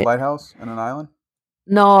about? A lighthouse and an island?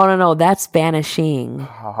 No. That's Vanishing.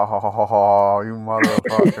 Oh, you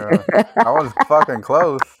motherfucker. I was fucking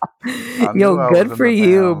close. Yo, good for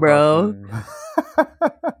you, bro.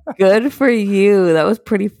 Good for you. That was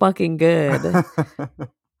pretty fucking good.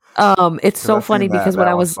 It's so funny because when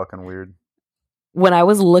I was fucking weird. when I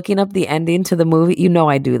was looking up the ending to the movie, you know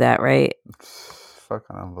I do that, right? It's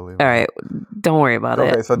fucking unbelievable. All right, don't worry about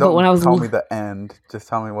it. Okay, so don't tell me the end. Just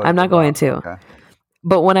tell me what I'm it's not about. going to. Okay.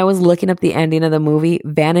 But when I was looking up the ending of the movie,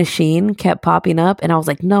 Vanishing kept popping up, and I was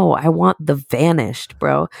like, no, I want The Vanished,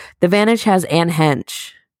 bro. The Vanished has Anne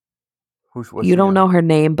Hench. What's you don't in? know her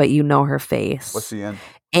name, but you know her face. What's she in?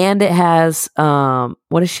 And it has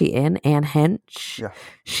what is she in? Anne Hench. Yeah.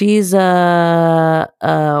 She's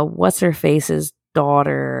what's her face's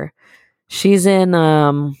daughter. She's in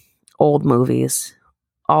old movies.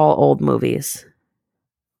 All old movies.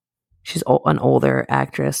 She's an older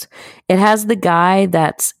actress. It has the guy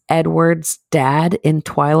that's Edward's dad in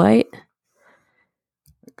Twilight.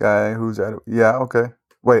 Guy who's yeah, okay.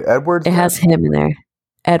 Wait, Edward's It dad? has him in there.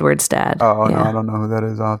 Edward's dad. Oh, yeah. No, I don't know who that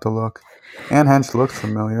is. I'll have to look. Anne Hench looks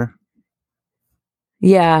familiar.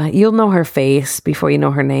 Yeah, you'll know her face before you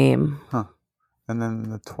know her name. Huh. And then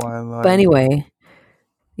the Twilight. But anyway,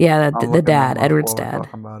 yeah, the dad, Edward's dad.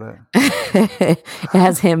 About it. It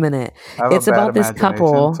has him in it. It's about this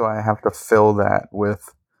couple. So I have to fill that with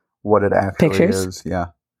what it actually Pictures? is. Yeah.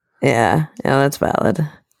 Yeah, that's valid.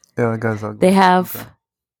 Yeah, that guy's ugly. They have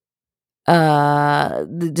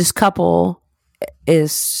this couple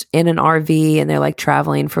is in an RV and they're like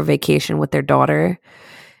traveling for vacation with their daughter,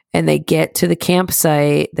 and they get to the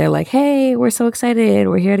campsite. They're like, hey, we're so excited,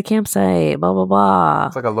 we're here at a campsite, blah blah blah.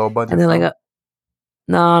 It's like a low budget, and they're like,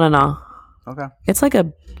 no, okay, it's like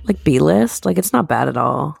a B-list, like it's not bad at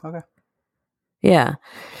all. Okay. Yeah,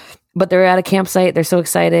 but they're at a campsite, they're so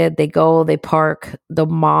excited, they go, they park. The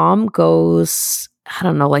mom goes, I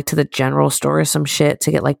don't know, like to the general store or some shit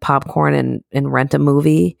to get like popcorn and rent a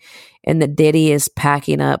movie. And the daddy is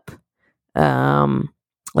packing up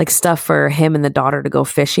like stuff for him and the daughter to go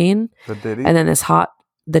fishing. The daddy? And then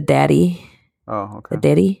the daddy. Oh, okay. The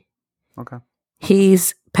daddy. Okay.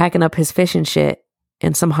 He's packing up his fishing shit,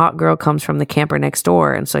 and some hot girl comes from the camper next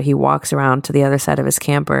door. And so he walks around to the other side of his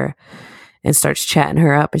camper and starts chatting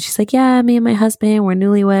her up. And she's like, yeah, me and my husband, we're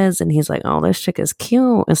newlyweds. And he's like, oh, this chick is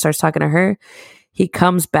cute. And starts talking to her. He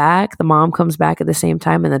comes back. The mom comes back at the same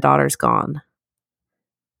time, and the daughter's gone.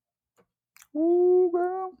 Ooh,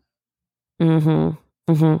 girl.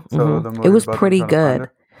 So it was pretty good.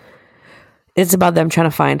 It's about them trying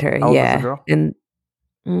to find her. How yeah. old is the girl?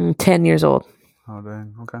 And 10 years old. Oh,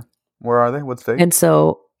 dang. Okay. Where are they? What state? And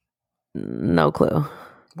so, no clue.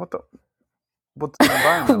 What's the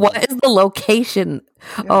environment? What is the location?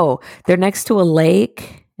 Yeah. Oh, they're next to a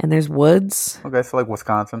lake and there's woods. Okay, so like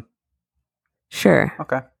Wisconsin. Sure.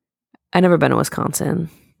 Okay. I've never been to Wisconsin.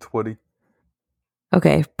 It's woody.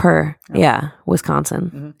 Okay,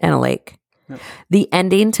 Wisconsin and a lake. Yeah. The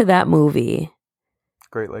ending to that movie,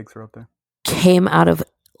 Great Lakes are up there, came out of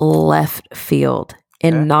left field,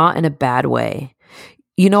 and not in a bad way.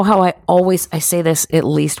 You know how I say this at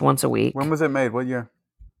least once a week. When was it made? What year?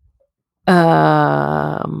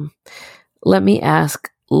 Let me ask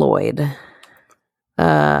Lloyd.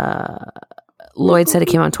 Lloyd said it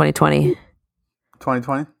came out in 2020.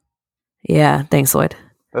 2020? Yeah, thanks, Lloyd.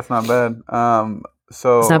 That's not bad.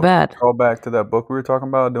 So it's not bad. Call back to that book we were talking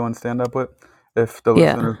about doing stand up with. If the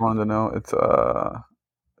listeners wanted to know, it's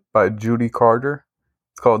by Judy Carter.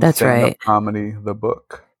 It's called Stand Up Comedy, the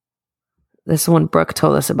book. This one Brooke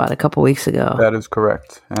told us about a couple weeks ago. That is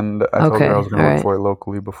correct. And I told her I was going to look for it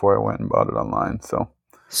locally before I went and bought it online. So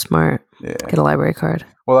smart. Yeah. Get a library card.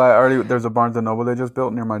 Well, there's a Barnes & Noble they just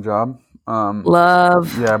built near my job.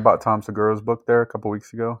 Love. Yeah, I bought Tom Segura's book there a couple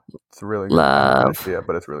weeks ago. It's really good. Love. Yeah,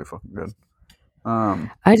 but it's really fucking good.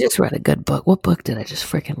 I just read a good book. What book did I just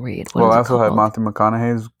freaking read? I also had Matthew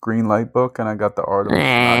McConaughey's Green Light book, and I got The Art of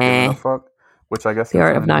Not Giving a Fuck, which I guess The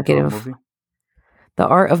Art of Not Giving a Fuck. The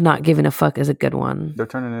Art of Not Giving a Fuck is a good one. They're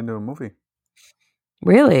turning it into a movie.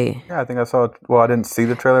 Really? Yeah, I think I saw it. Well, I didn't see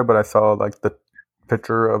the trailer, but I saw like the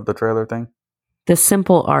picture of the trailer thing. The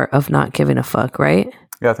Simple Art of Not Giving a Fuck, right?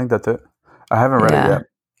 Yeah, I think that's it. I haven't read it yet,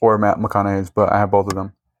 or Matt McConaughey's, but I have both of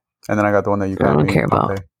them. And then I got the one that you got. I don't care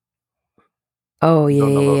about. Oh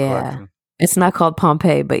yeah. It's not called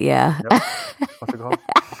Pompeii, but yeah. Yep. What's it called?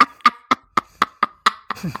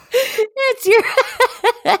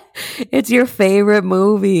 It's your favorite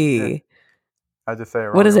movie. Yeah. I just say it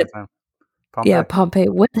wrong. What is it? Pompeii. Yeah, Pompeii.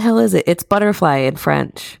 What the hell is it? It's butterfly in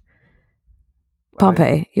French.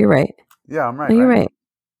 Pompeii. You're right. Yeah, I'm right. No, you're right.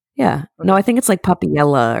 Yeah. Okay. No, I think it's like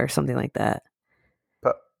Papiella or something like that.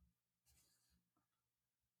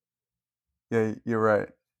 Yeah, you're right.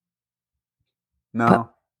 No.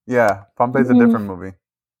 Yeah, Pompeii's a different movie.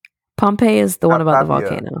 Pompeii is the one about the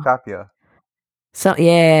volcano. Tapia. So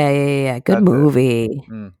yeah. Good That's movie.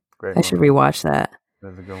 Great. I should rewatch that.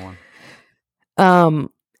 That's a good one.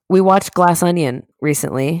 we watched Glass Onion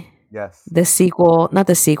recently. Yes. The sequel, not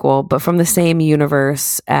the sequel, but from the same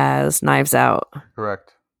universe as Knives Out.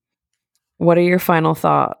 Correct. What are your final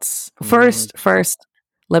thoughts? First,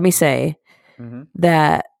 let me say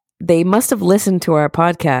that they must have listened to our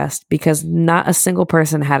podcast because not a single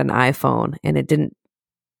person had an iPhone and it didn't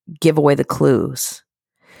give away the clues.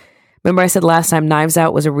 Remember I said last time Knives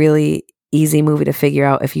Out was a really easy movie to figure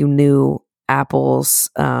out if you knew Apple's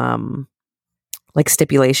like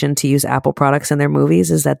stipulation to use Apple products in their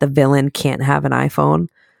movies is that the villain can't have an iPhone.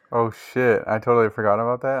 Oh shit, I totally forgot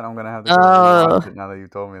about that and I'm going to have to go watch it now that you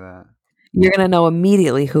told me that. You're going to know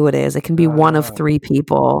immediately who it is. It can be one of three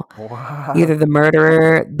people. Wow. Either the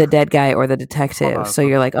murderer, the dead guy, or the detective. So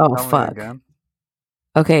you're like, oh, fuck.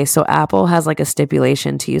 Okay, so Apple has like a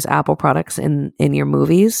stipulation to use Apple products in your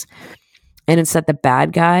movies. And it's that the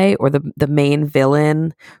bad guy or the main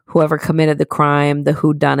villain, whoever committed the crime, the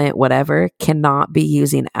whodunit, whatever, cannot be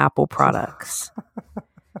using Apple products.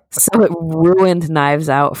 So it ruined Knives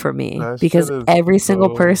Out for me because every single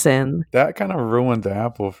person. That kind of ruins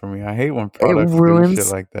Apple for me. I hate when products do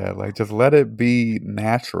shit like that. Like, just let it be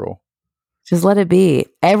natural. Just let it be.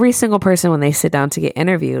 Every single person, when they sit down to get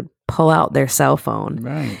interviewed, pull out their cell phone.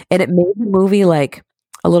 Right. And it made the movie like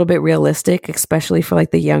a little bit realistic, especially for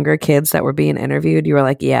like the younger kids that were being interviewed. You were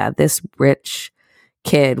like, yeah, this rich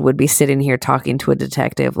kid would be sitting here talking to a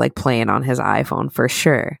detective, like playing on his iPhone for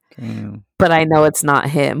sure. Damn. But I know it's not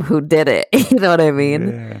him who did it. You know what I mean?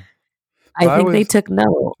 Yeah. I think they took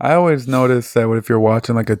note. I always notice that if you're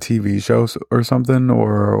watching like a TV show or something,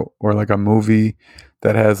 or like a movie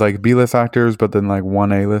that has like B-list actors, but then like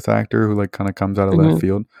one A-list actor who like kind of comes out of left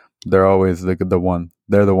field, they're always like the one.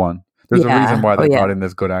 They're the one. There's a reason why they brought in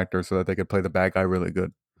this good actor so that they could play the bad guy really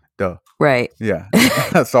good. Duh. Right. Yeah.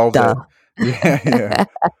 That solves it. Yeah.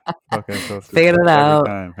 Okay, so figured it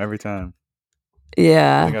out every time.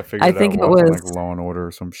 Yeah. I think it was like Law and Order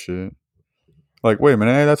or some shit. Like, wait a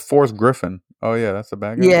minute, hey, that's Forrest Griffin. Oh yeah, that's the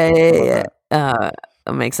bad guy. Yeah.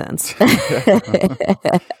 That makes sense.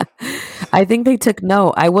 I think they took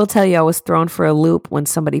note. I will tell you, I was thrown for a loop when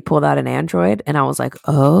somebody pulled out an Android, and I was like,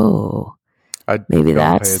 oh, maybe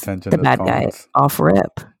that's the bad guy off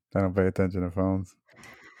rip. I don't pay attention to phones.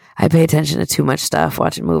 I pay attention to too much stuff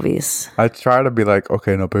watching movies. I try to be like,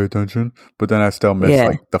 okay, no, pay attention, but then I still miss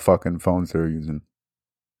like the fucking phones they're using.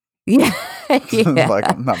 Yeah.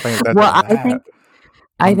 Like, I'm not paying attention well, to that.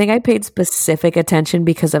 I think I paid specific attention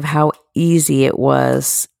because of how easy it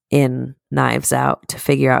was in Knives Out to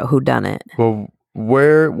figure out who done it. Well,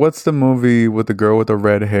 what's the movie with the girl with the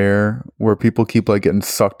red hair where people keep like getting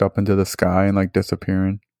sucked up into the sky and like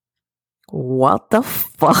disappearing? What the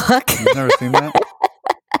fuck? You've never seen that?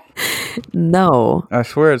 No. I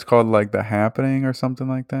swear it's called like The Happening or something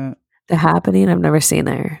like that. The Happening? I've never seen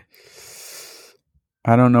her.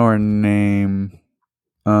 I don't know her name.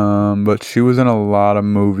 But she was in a lot of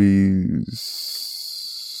movies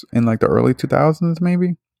in like the early 2000s,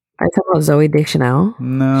 maybe. Are you talking about Zooey Deschanel?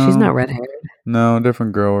 No. She's not red-haired. No,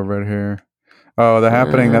 different girl with red hair. Oh, The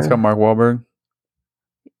Happening, that's got Mark Wahlberg?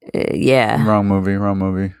 Yeah. Wrong movie.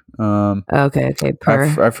 Okay.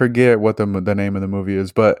 I forget what the name of the movie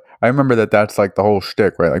is, but I remember that's like the whole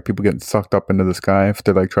shtick, right? Like people getting sucked up into the sky if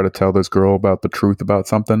they like try to tell this girl about the truth about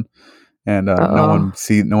something. And no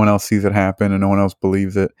one else sees it happen, and no one else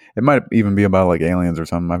believes it. It might even be about like aliens or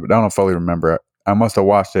something. I don't fully remember it. I must have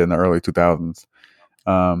watched it in the early 2000s.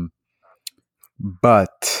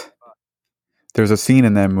 But there's a scene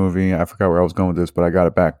in that movie. I forgot where I was going with this, but I got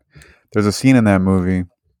it back. There's a scene in that movie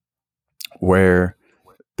where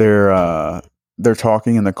they're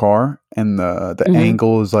talking in the car, and the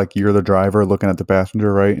angle is like you're the driver looking at the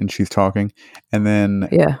passenger, right? And she's talking, and then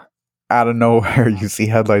out of nowhere, you see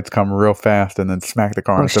headlights come real fast and then smack the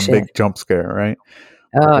car. And it's a big jump scare, right?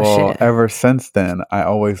 Shit. Ever since then, I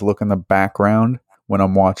always look in the background when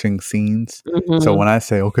I'm watching scenes. So when I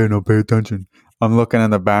say, okay, no, pay attention, I'm looking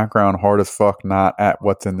in the background hard as fuck, not at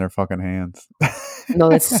what's in their fucking hands. No,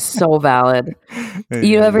 that's so valid.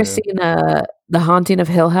 You ever seen The Haunting of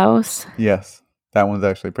Hill House? Yes. That one's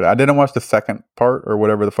actually pretty. I didn't watch the second part or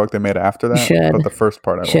whatever the fuck they made after that. But the first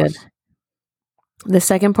part I watched. The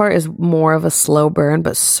second part is more of a slow burn,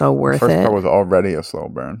 but so worth it. The first part was already a slow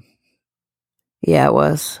burn. Yeah, it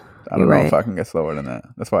was. I don't know if I can get slower than that.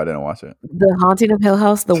 That's why I didn't watch it. The Haunting of Hill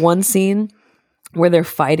House, the one scene where they're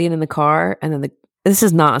fighting in the car, and then this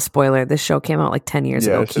is not a spoiler. This show came out like 10 years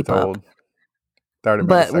ago. Keep up. Old.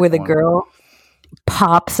 But where the girl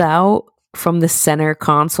pops out from the center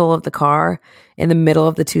console of the car in the middle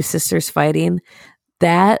of the two sisters fighting,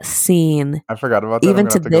 that scene. I forgot about that. Even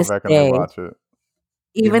to this day. Watch it.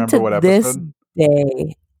 Even to this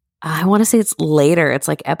day, I want to say it's later. It's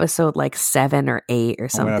like episode like 7 or 8 or I'm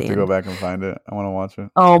gonna have to something. go back and find it. I want to watch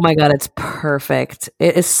it. Oh my God, it's perfect.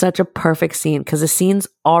 It is such a perfect scene because the scene's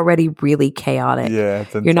already really chaotic. Yeah,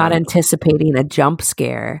 it's You're not intense. anticipating a jump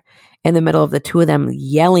scare in the middle of the two of them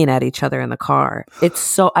yelling at each other in the car. It's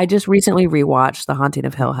so, I just recently rewatched The Haunting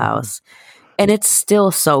of Hill House and it's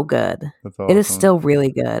still so good. That's awesome. It is still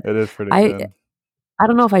really good. It is pretty good. I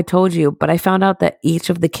don't know if I told you, but I found out that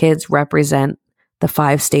each of the kids represent the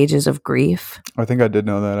 5 stages of grief. I think I did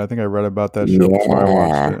know that. I think I read about that show before I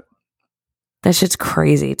watched it. That shit's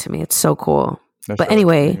crazy to me. It's so cool. But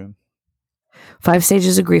anyway, 5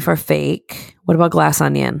 stages of grief are fake. What about Glass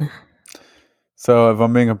Onion? So if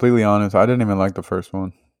I'm being completely honest, I didn't even like the first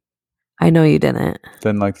one. I know you didn't.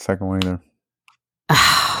 Didn't like the second one either.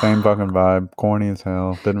 Same fucking vibe. Corny as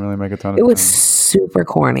hell. Didn't really make a ton of sense. It was super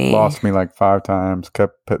corny. Lost me like 5 times.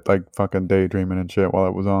 Kept like fucking daydreaming and shit while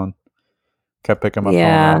it was on. Kept picking my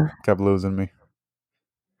phone up. Kept losing me.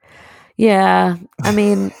 Yeah. I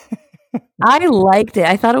mean, I liked it.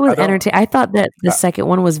 I thought it was entertaining. I thought that the second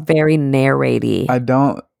one was very narraty. I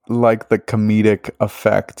don't like the comedic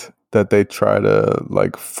effect that they try to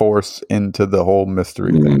like force into the whole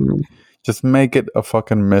mystery thing. Just make it a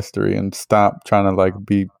fucking mystery and stop trying to like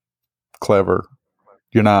be clever.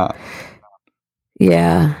 You're not.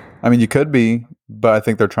 Yeah. I mean, you could be, but I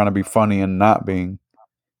think they're trying to be funny and not being.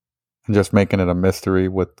 And just making it a mystery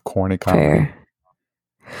with corny comedy. Fair.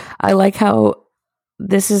 I like how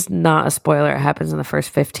this is not a spoiler. It happens in the first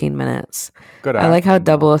 15 minutes. Good. I like how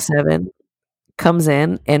 007 comes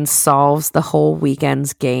in and solves the whole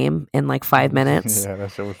weekend's game in like 5 minutes. Yeah,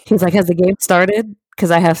 that shit was funny. He's like, has the game started? Because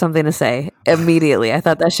I have something to say immediately. I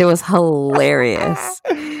thought that shit was hilarious.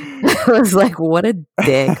 I was like, what a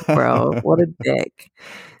dick, bro. What a dick.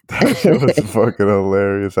 That shit was fucking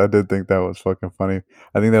hilarious. I did think that was fucking funny.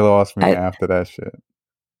 I think they lost me after that shit.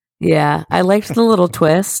 Yeah, I liked the little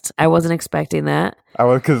twist. I wasn't expecting that. I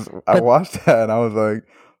watched that and I was like,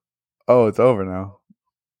 oh, it's over now.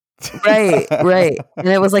 Right. And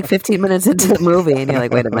it was like 15 minutes into the movie and you're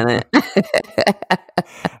like, wait a minute.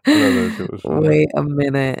 Wait a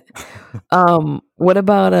minute. What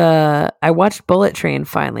about I watched Bullet Train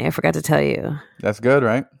finally. I forgot to tell you. That's good,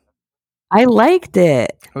 right? I liked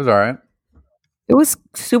it. It was all right. It was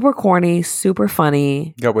super corny, super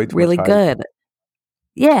funny. Got way too really much good.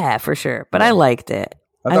 Yeah, for sure. But I liked it.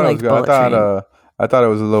 I thought it was good. I thought it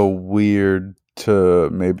was a little weird to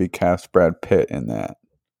maybe cast Brad Pitt in that.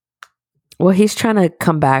 Well, he's trying to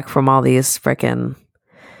come back from all these freaking,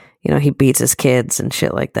 he beats his kids and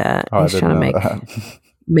shit like that. Oh, he's trying to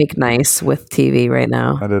make nice with TV right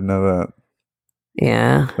now. I didn't know that.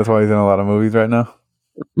 Yeah. That's why he's in a lot of movies right now?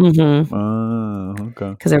 Mm-hmm. Oh, okay.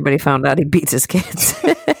 Because everybody found out he beats his kids.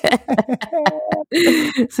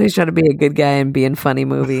 So he's trying to be a good guy and be in funny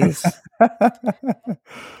movies.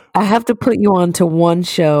 I have to put you on to one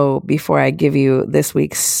show before I give you this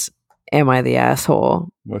week's Am I the Asshole?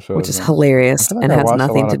 Which is hilarious and has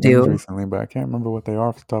nothing to do. Recently, but I can't remember what they are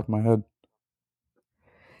off the top of my head.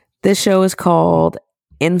 This show is called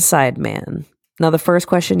Inside Man. Now, the first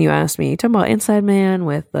question you asked me, you're talking about Inside Man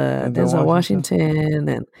with Denzel Washington.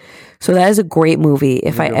 And so that is a great movie.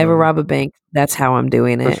 If I ever rob a bank, that's how I'm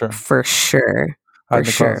doing it. For sure. For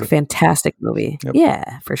sure. Fantastic movie. Yep.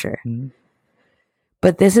 Yeah, for sure. Mm-hmm.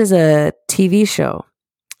 But this is a TV show.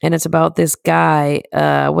 And it's about this guy.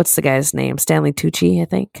 What's the guy's name? Stanley Tucci, I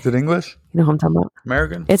think. Is it English? You know who I'm talking about?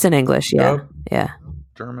 American? It's in English, yeah. Nope. Yeah.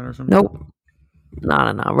 German or something? Nope.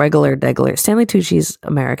 No. Regular, degular. Stanley Tucci's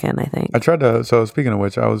American, I think. I tried to, so speaking of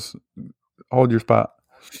which, hold your spot.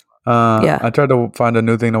 I tried to find a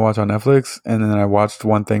new thing to watch on Netflix, and then I watched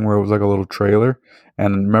one thing where it was like a little trailer.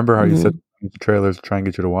 And remember how you said the trailers to try and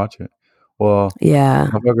get you to watch it? Well, yeah.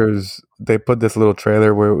 Motherfuckers, they put this little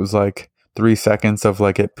trailer where it was like 3 seconds of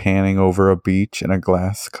like it panning over a beach in a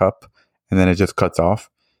glass cup, and then it just cuts off.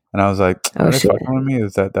 And I was like, "Are they fucking with me?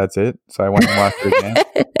 That's it?" So I went and watched it again,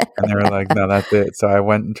 and they were like, "No, that's it." So I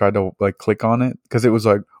went and tried to like click on it because it was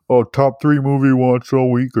like, "Oh, top 3 movie watched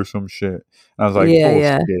all week" or some shit. And I was like, "Bullshit."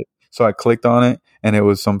 Yeah. So I clicked on it, and it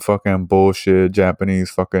was some fucking bullshit Japanese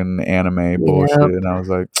fucking anime bullshit, and I was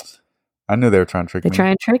like, I knew they were trying to trick me. They try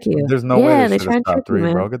and trick you. There's no way this shit is top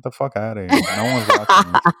 3, bro. Get the fuck out of here. No one's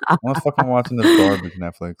watching this. No one's fucking watching this garbage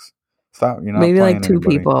Netflix. Stop. You're not maybe playing like 2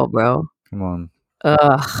 anybody. People, bro. Come on.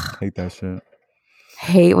 Ugh. Hate that shit.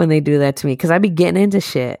 Hate when they do that to me because I be getting into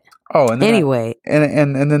shit. Oh, and then anyway.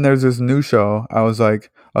 And then there's this new show. I was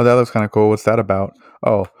like, oh, that looks kind of cool. What's that about?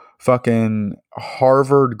 Oh, fucking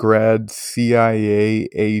Harvard grad CIA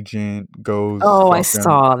agent goes. Oh, I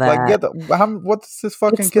saw that. Like, what's this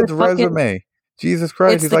fucking kid's resume? Jesus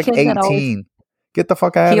Christ, he's like 18. Get the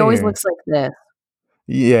fuck out He of always here. looks like this.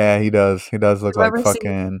 Yeah, he does. He does look You like ever see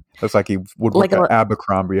fucking. Looks like he would like work a at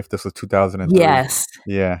Abercrombie if this was 2003. yes?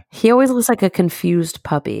 Yeah, He always looks like a confused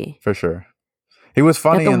puppy. for sure. He was Got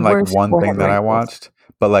funny the in like worst one forehead thing that I wrinkles. watched,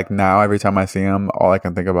 but like now every time I see him, all I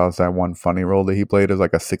can think about is that one funny role that he played as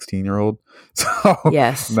like a 16-year-old. So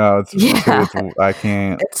Yes. no, it's Yeah. I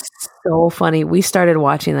can't. It's so funny. We started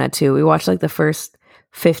watching that too. We watched like the first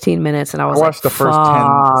 15 minutes and I I was like, watched the first 10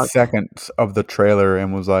 fuck. seconds of the trailer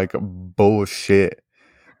and was like, bullshit.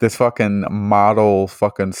 This fucking model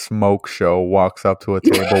fucking smoke show walks up to a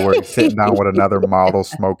table where he's sitting down with another model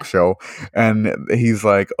smoke show, and he's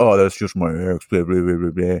like, "Oh, that's just my ex." Blah, blah, blah, blah,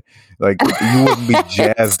 blah. Like you wouldn't be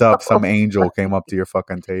jazzed up. Some angel came up to your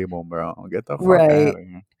fucking table, bro. Get the fuck out Right. of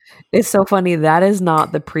here. It's so funny. That is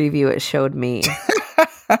not the preview it showed me.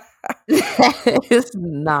 That is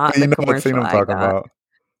not You the know what scene commercial I'm I talking got. about?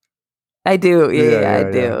 I do. Yeah, I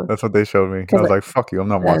Yeah. do. That's what they showed me. I Because was like, "Fuck you! I'm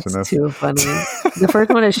not watching that's this." too funny. The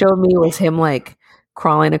first one it showed me was him like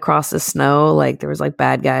crawling across the snow. Like there was like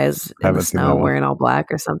bad guys in the Haven't seen that snow one. wearing all black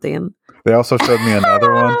or something. They also showed me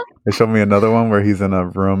another one. They showed me another one where he's in a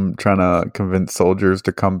room trying to convince soldiers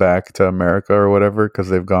to come back to America or whatever because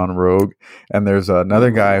they've gone rogue. And there's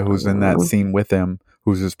another guy who's in that scene with him,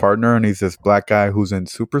 who's his partner, and he's this black guy who's in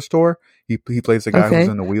Superstore. He plays the guy who's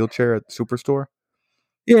Okay. in the wheelchair at Superstore.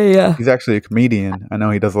 Yeah. He's actually a comedian. I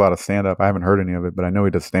know he does a lot of stand up. I haven't heard any of it, but I know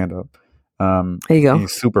he does stand up. There you go.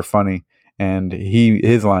 He's super funny, and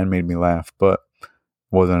his line made me laugh, but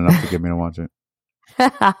wasn't enough to get me to watch it.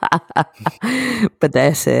 But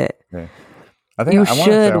that's it. Yeah. I think You I want to say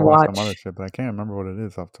should I watched some other watch shit, but I can't remember what it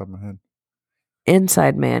is off the top of my head.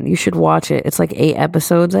 Inside Man. You should watch it. It's like 8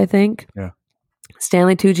 episodes, I think. Yeah.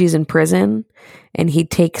 Stanley Tucci's in prison and he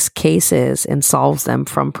takes cases and solves them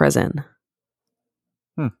from prison.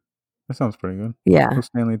 That sounds pretty good. Yeah. Who's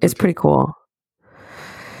Stanley It's Tucci? pretty cool.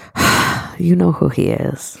 You know who he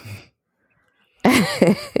is.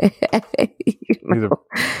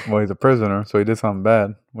 He's a prisoner, so he did something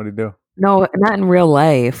bad. What did he do? No, not in real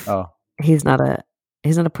life. Oh, He's not a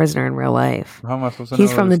prisoner in real life. how am I supposed to He's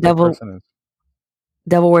know from who the this person is?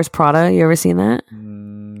 Devil Wears Prada. You ever seen that?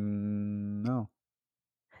 No.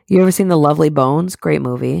 You ever seen The Lovely Bones? Great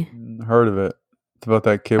movie. Heard of it. It's about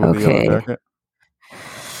that kid with the yellow jacket.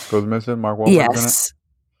 Goes missing. Mark Wahlberg's in it.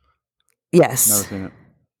 Yes. Never seen it.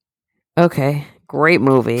 Okay. Great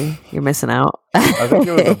movie. You're missing out. I think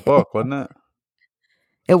it was a book, wasn't it?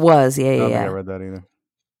 It was. I Yeah. don't think I read that either.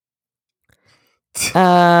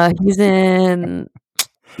 He's in.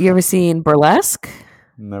 You ever seen Burlesque?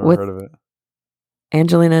 Never heard of it.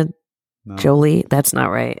 Angelina No. Jolie. That's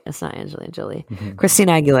not right. It's not Angelina Jolie.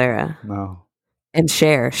 Christina Aguilera. No. And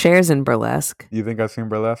Cher. Cher's in Burlesque. You think I've seen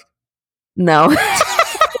Burlesque? No.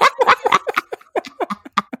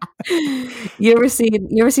 You ever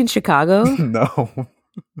seen Chicago? No.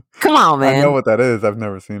 Come on, man. I know what that is. I've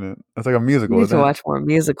never seen it. It's like a musical. You need to watch more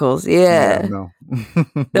musicals. Yeah. No.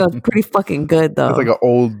 No, it's pretty fucking good though. It's like an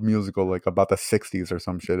old musical, like about the 60s or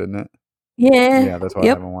some shit, isn't it? Yeah. Yeah, that's why I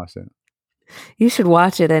haven't watched it. You should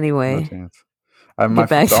watch it No anyway. chance.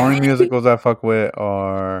 The only musicals I fuck with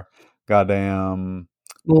are goddamn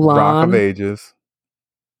Mulan. Rock of Ages.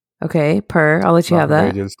 Okay, I'll let you have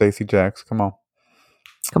that. Ages, Stacey Jacks. Come on.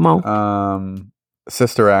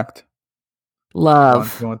 Sister Act.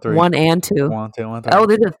 Love. 1, 2, and 3. 1 and 2. 1, 2, and 3. Oh,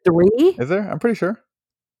 there's a 3? Is there? I'm pretty sure.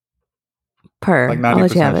 Like 90% I'll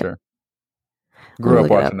let you have sure. it. Grew up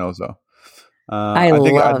watching those though. I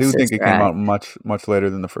do think it came out much later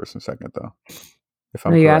than the first and second though. If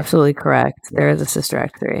I'm No, you're correct. absolutely correct. There is a Sister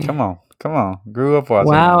Act 3. Come on. Grew up watching.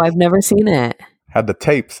 Wow, those. I've never seen it. Had the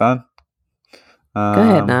tape, son. Go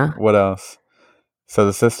ahead now. What else? So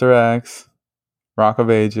the Sister Acts, Rock of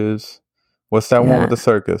Ages. What's that one with the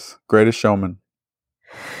circus? Greatest Showman.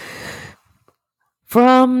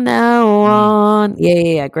 From now on.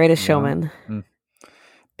 Yeah. Greatest Showman.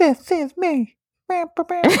 This is me. I don't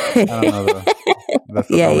know. That's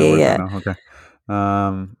the only word I know. Okay.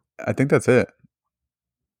 I think that's it.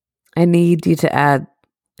 I need you to add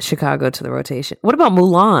Chicago to the rotation. What about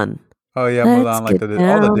Mulan? Oh yeah, Mulan, like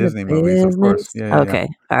all the Disney movies, of course. Yeah. Okay.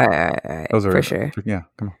 All right. Those are for sure. Yeah,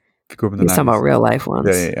 come on. If you grew up in the You're 90s. talking about real life ones.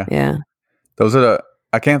 Yeah. Those are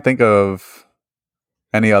I can't think of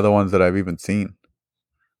any other ones that I've even seen.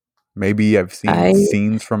 Maybe I've seen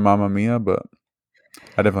scenes from Mamma Mia, but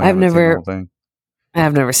I definitely haven't seen the whole thing.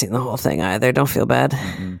 I've never seen the whole thing either. Don't feel bad.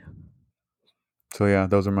 Mm-hmm. So yeah,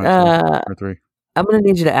 those are my 2 or 3. I'm gonna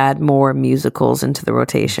need you to add more musicals into the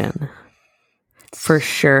rotation. For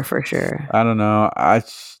sure. I don't know. I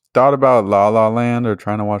thought about La La Land or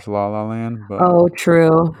trying to watch La La Land, but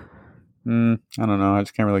true. I don't know. I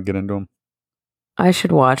just can't really get into them. I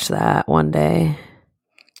should watch that one day.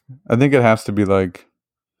 I think it has to be like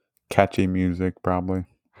catchy music, probably.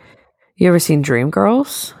 You ever seen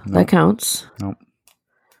Dreamgirls? Nope. That counts. Nope.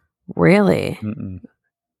 Really? Mm-mm.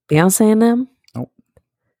 Beyonce and them? Nope.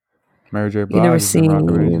 Mary J. Blige. You never is in Rock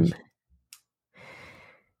of seen? Ages.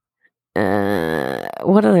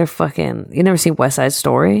 What other fucking? You never seen West Side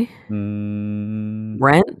Story?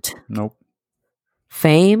 Rent? Nope.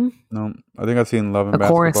 Fame? Nope. I think I've seen Love and A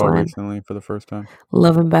Chorus Basketball Line. recently for the first time.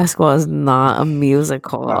 Love and Basketball is not a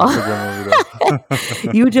musical. That's a good movie,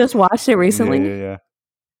 though. You just watched it recently? Yeah.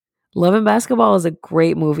 Love and Basketball is a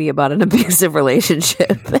great movie about an abusive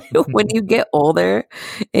relationship. When you get older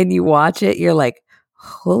and you watch it, you're like,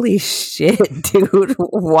 holy shit, dude.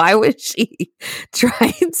 Why was she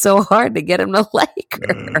trying so hard to get him to like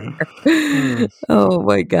her? Oh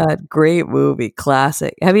my God. Great movie.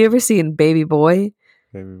 Classic. Have you ever seen Baby Boy?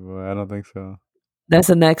 Baby Boy. I don't think so. That's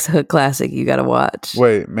the next hood classic you got to watch.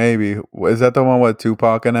 Wait, maybe. Is that the one with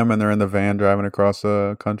Tupac and them and they're in the van driving across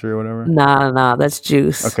the country or whatever? Nah. That's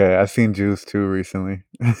Juice. Okay, I've seen Juice too recently.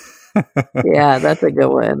 Yeah, that's a good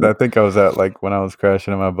one. I think I was at like when I was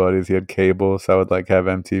crashing at my buddies, he had cable, so I would like have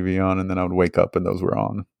MTV on and then I would wake up and those were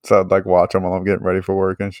on. So I'd like watch them while I'm getting ready for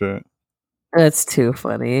work and shit. That's too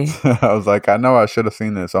funny. I was like, I know I should have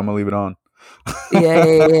seen this. I'm gonna leave it on.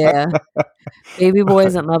 Yeah. Baby Boy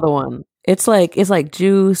is another one. It's like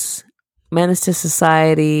Juice, Menace to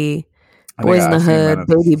Society, Boys in the Hood,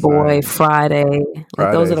 Baby Boy, Friday.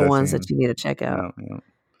 Like those are the ones that you need to check out. Yeah.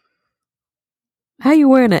 How you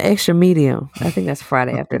wearing an extra medium? I think that's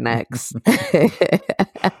Friday After Next.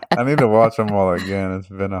 I need to watch them all again. It's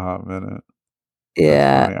been a hot minute.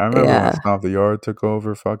 Yeah. I remember when Stomp the Yard took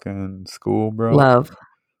over fucking school, bro. Love.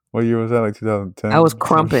 What year was that? Like 2010? I was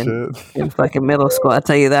crumping in fucking middle school. I'll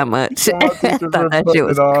tell you that much. Our teachers were that shit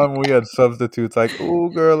was on. We had substitutes like,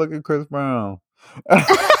 "Ooh, girl, look at Chris Brown." Oh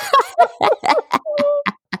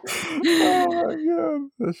my God,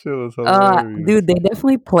 that shit was hilarious. Dude, they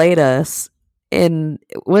definitely played us in.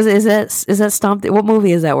 Is that Stomp? What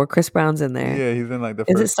movie is that where Chris Brown's in there? Yeah, he's in like the.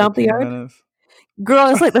 Is first it Stomp the Yard? Minutes. Girl,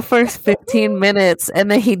 it's like the first 15 minutes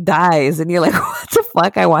and then he dies and you're like, what the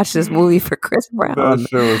fuck? I watched this movie for Chris Brown. That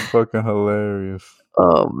shit was fucking hilarious.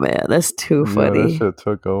 Oh man, that's too funny. Yeah, that shit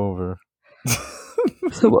took over.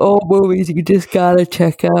 Some old movies you just gotta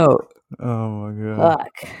check out. Oh my God.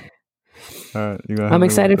 Fuck. All right, I'm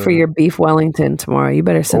excited for your beef Wellington tomorrow. You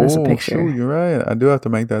better send us a picture. Shoot, you're right. I do have to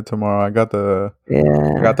make that tomorrow. I got the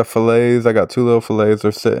fillets. I got 2 little fillets.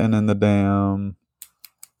 They're sitting in the damn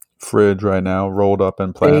fridge right now, rolled up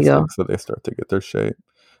in plastic, so they start to get their shape.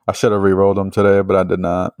 I should have re-rolled them today, but I did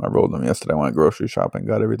not. I rolled them yesterday. I went grocery shopping,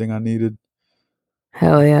 got everything I needed.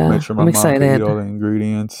 Hell yeah! Make sure my mom can eat all the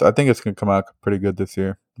ingredients. I think it's gonna come out pretty good this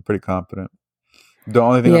year. I'm pretty confident. The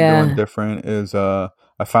only thing I'm doing different is I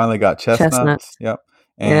finally got chestnuts. Yep.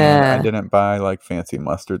 And I didn't buy like fancy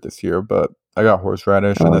mustard this year, but I got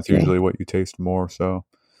horseradish, and that's usually what you taste more. So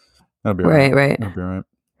that'll be right. That'll be right.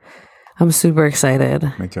 I'm super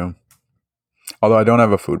excited. Me too. Although I don't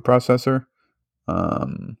have a food processor.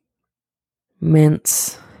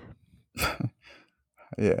 Mince.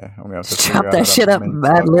 Yeah, I'm gonna have to chop that shit up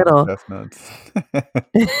bad little. Chestnuts.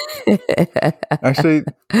 Actually,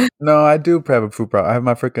 no, I do have a food processor. I have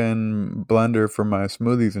my freaking blender for my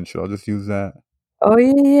smoothies and shit. I'll just use that. Oh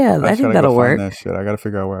yeah. I think that'll work. That shit. I gotta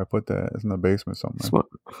figure out where I put that. It's in the basement somewhere.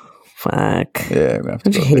 Fuck. Yeah, I'm gonna have to.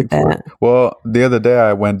 Don't you hate that? Well, the other day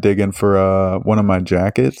I went digging for one of my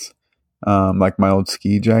jackets, like my old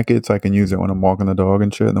ski jackets. I can use it when I'm walking the dog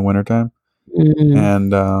and shit in the wintertime.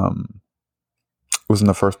 And it was in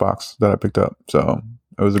the first box that I picked up, so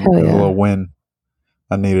it was a little win.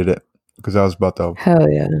 I needed it because I was about to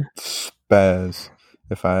spaz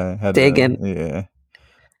if I had digging.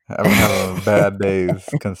 I would have bad days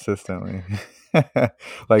consistently.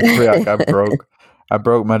 Like I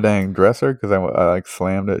broke my dang dresser because I like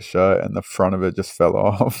slammed it shut and the front of it just fell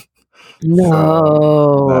off.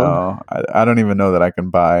 No, I don't even know that I can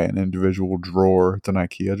buy an individual drawer. It's an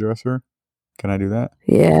IKEA dresser. Can I do that?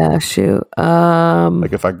 Yeah, shoot.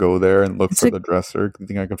 Like if I go there and look for the dresser, do you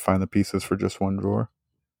think I can find the pieces for just one drawer?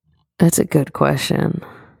 That's a good question.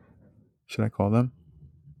 Should I call them?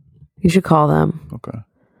 You should call them. Okay.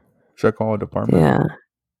 Should I call a department? Yeah.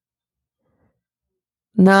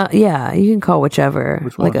 No, yeah, you can call whichever.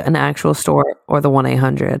 Like an actual store or the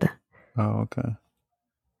 1-800. Oh, okay.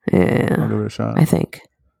 Yeah. I'll give it a shot. I think.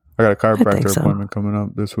 I got a chiropractor appointment coming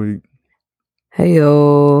up this week. Hey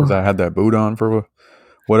yo. Because I had that boot on for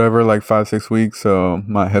whatever, like 5-6 weeks, so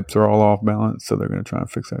my hips are all off balance, so they're gonna try and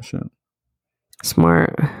fix that shit.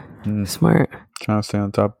 Smart. Smart. Trying to stay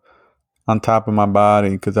on top. on top of my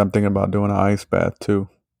body because I'm thinking about doing an ice bath too.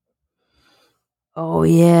 Oh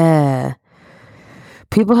yeah.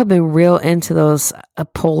 People have been real into those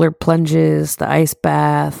polar plunges, the ice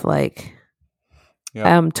bath. Like,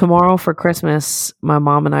 tomorrow for Christmas, my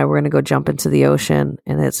mom and I were going to go jump into the ocean,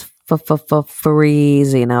 and it's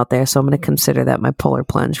freezing out there. So I'm going to consider that my polar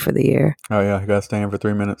plunge for the year. Oh yeah, I gotta stay in for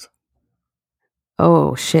 3 minutes.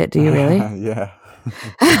 Oh shit! Do you really? Yeah.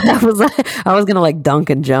 I was gonna like dunk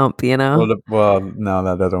and jump, you know. Well, no,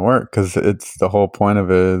 that doesn't work because it's the whole point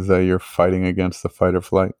of it is that you're fighting against the fight or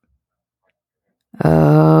flight.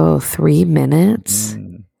 Oh, 3 minutes.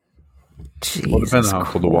 Jesus, well, depends on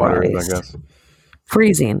how cold the water is, I guess.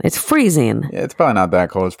 Freezing. It's freezing. Yeah, it's probably not that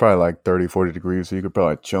cold. It's probably like 30, 40 degrees, so you could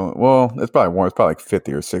probably chill. Well, it's probably warm. It's probably like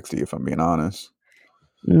 50 or 60 if I'm being honest.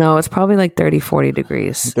 No, it's probably like 30, 40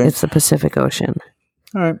 degrees. It's the Pacific Ocean.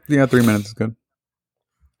 All right. Yeah, 3 minutes is good.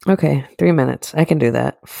 Okay, 3 minutes. I can do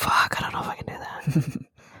that. Fuck, I don't know if I can do that.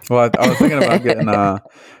 Well, I was thinking about getting, I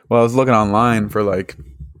was looking online for like,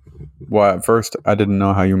 well, at first I didn't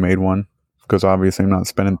know how you made one because obviously I'm not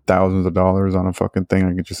spending thousands of dollars on a fucking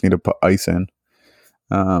thing. I just need to put ice in.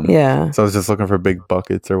 Yeah. So I was just looking for big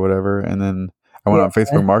buckets or whatever. And then I went on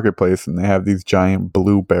Facebook Marketplace and they have these giant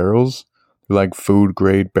blue barrels, like food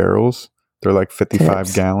grade barrels. They're like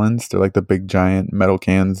 55 gallons. They're like the big giant metal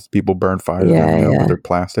cans people burn fires in, but they're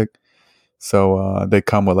plastic. So they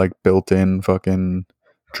come with like built-in fucking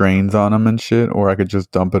drains on them and shit. Or I could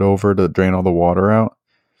just dump it over to drain all the water out.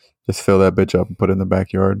 Just fill that bitch up and put it in the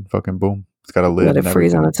backyard. Fucking boom. It's got a lid. Let it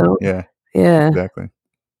freeze on its own. Yeah. Yeah. Exactly.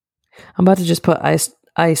 I'm about to just put ice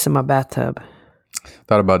in my bathtub.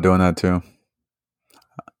 Thought about doing that too.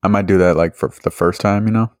 I might do that like for the first time,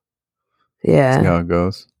 you know? Yeah. See how it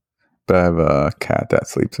goes. But I have a cat that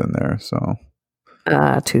sleeps in there, so.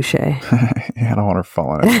 Touche. Yeah, I don't want her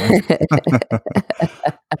falling out.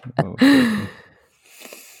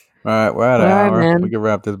 All right, we're at an hour. Man. We can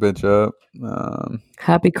wrap this bitch up.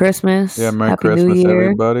 Happy Christmas. Yeah, Merry Christmas,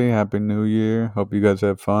 everybody. Happy New Year. Hope you guys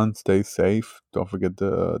have fun. Stay safe. Don't forget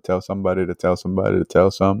to tell somebody to tell somebody to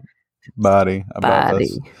tell somebody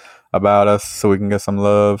about us so we can get some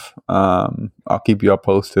love. I'll keep you all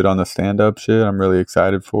posted on the stand-up shit. I'm really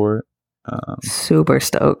excited for it. Super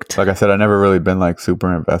stoked. Like I said, I've never really been like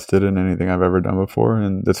super invested in anything I've ever done before,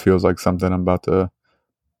 and this feels like something I'm about to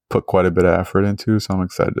put quite a bit of effort into, so I'm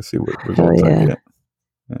excited to see what results I get.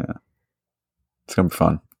 Yeah. It's gonna be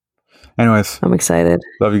fun. Anyways, I'm excited.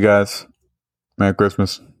 Love you guys. Merry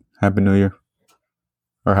Christmas. Happy New Year.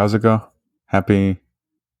 Or how's it go? Happy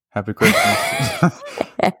Christmas.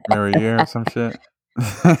 Merry Year or some shit.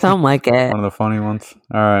 Something like it. One of the funny ones.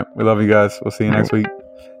 All right. We love you guys. We'll see you next week.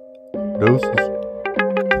 Deuces.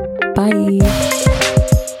 Bye.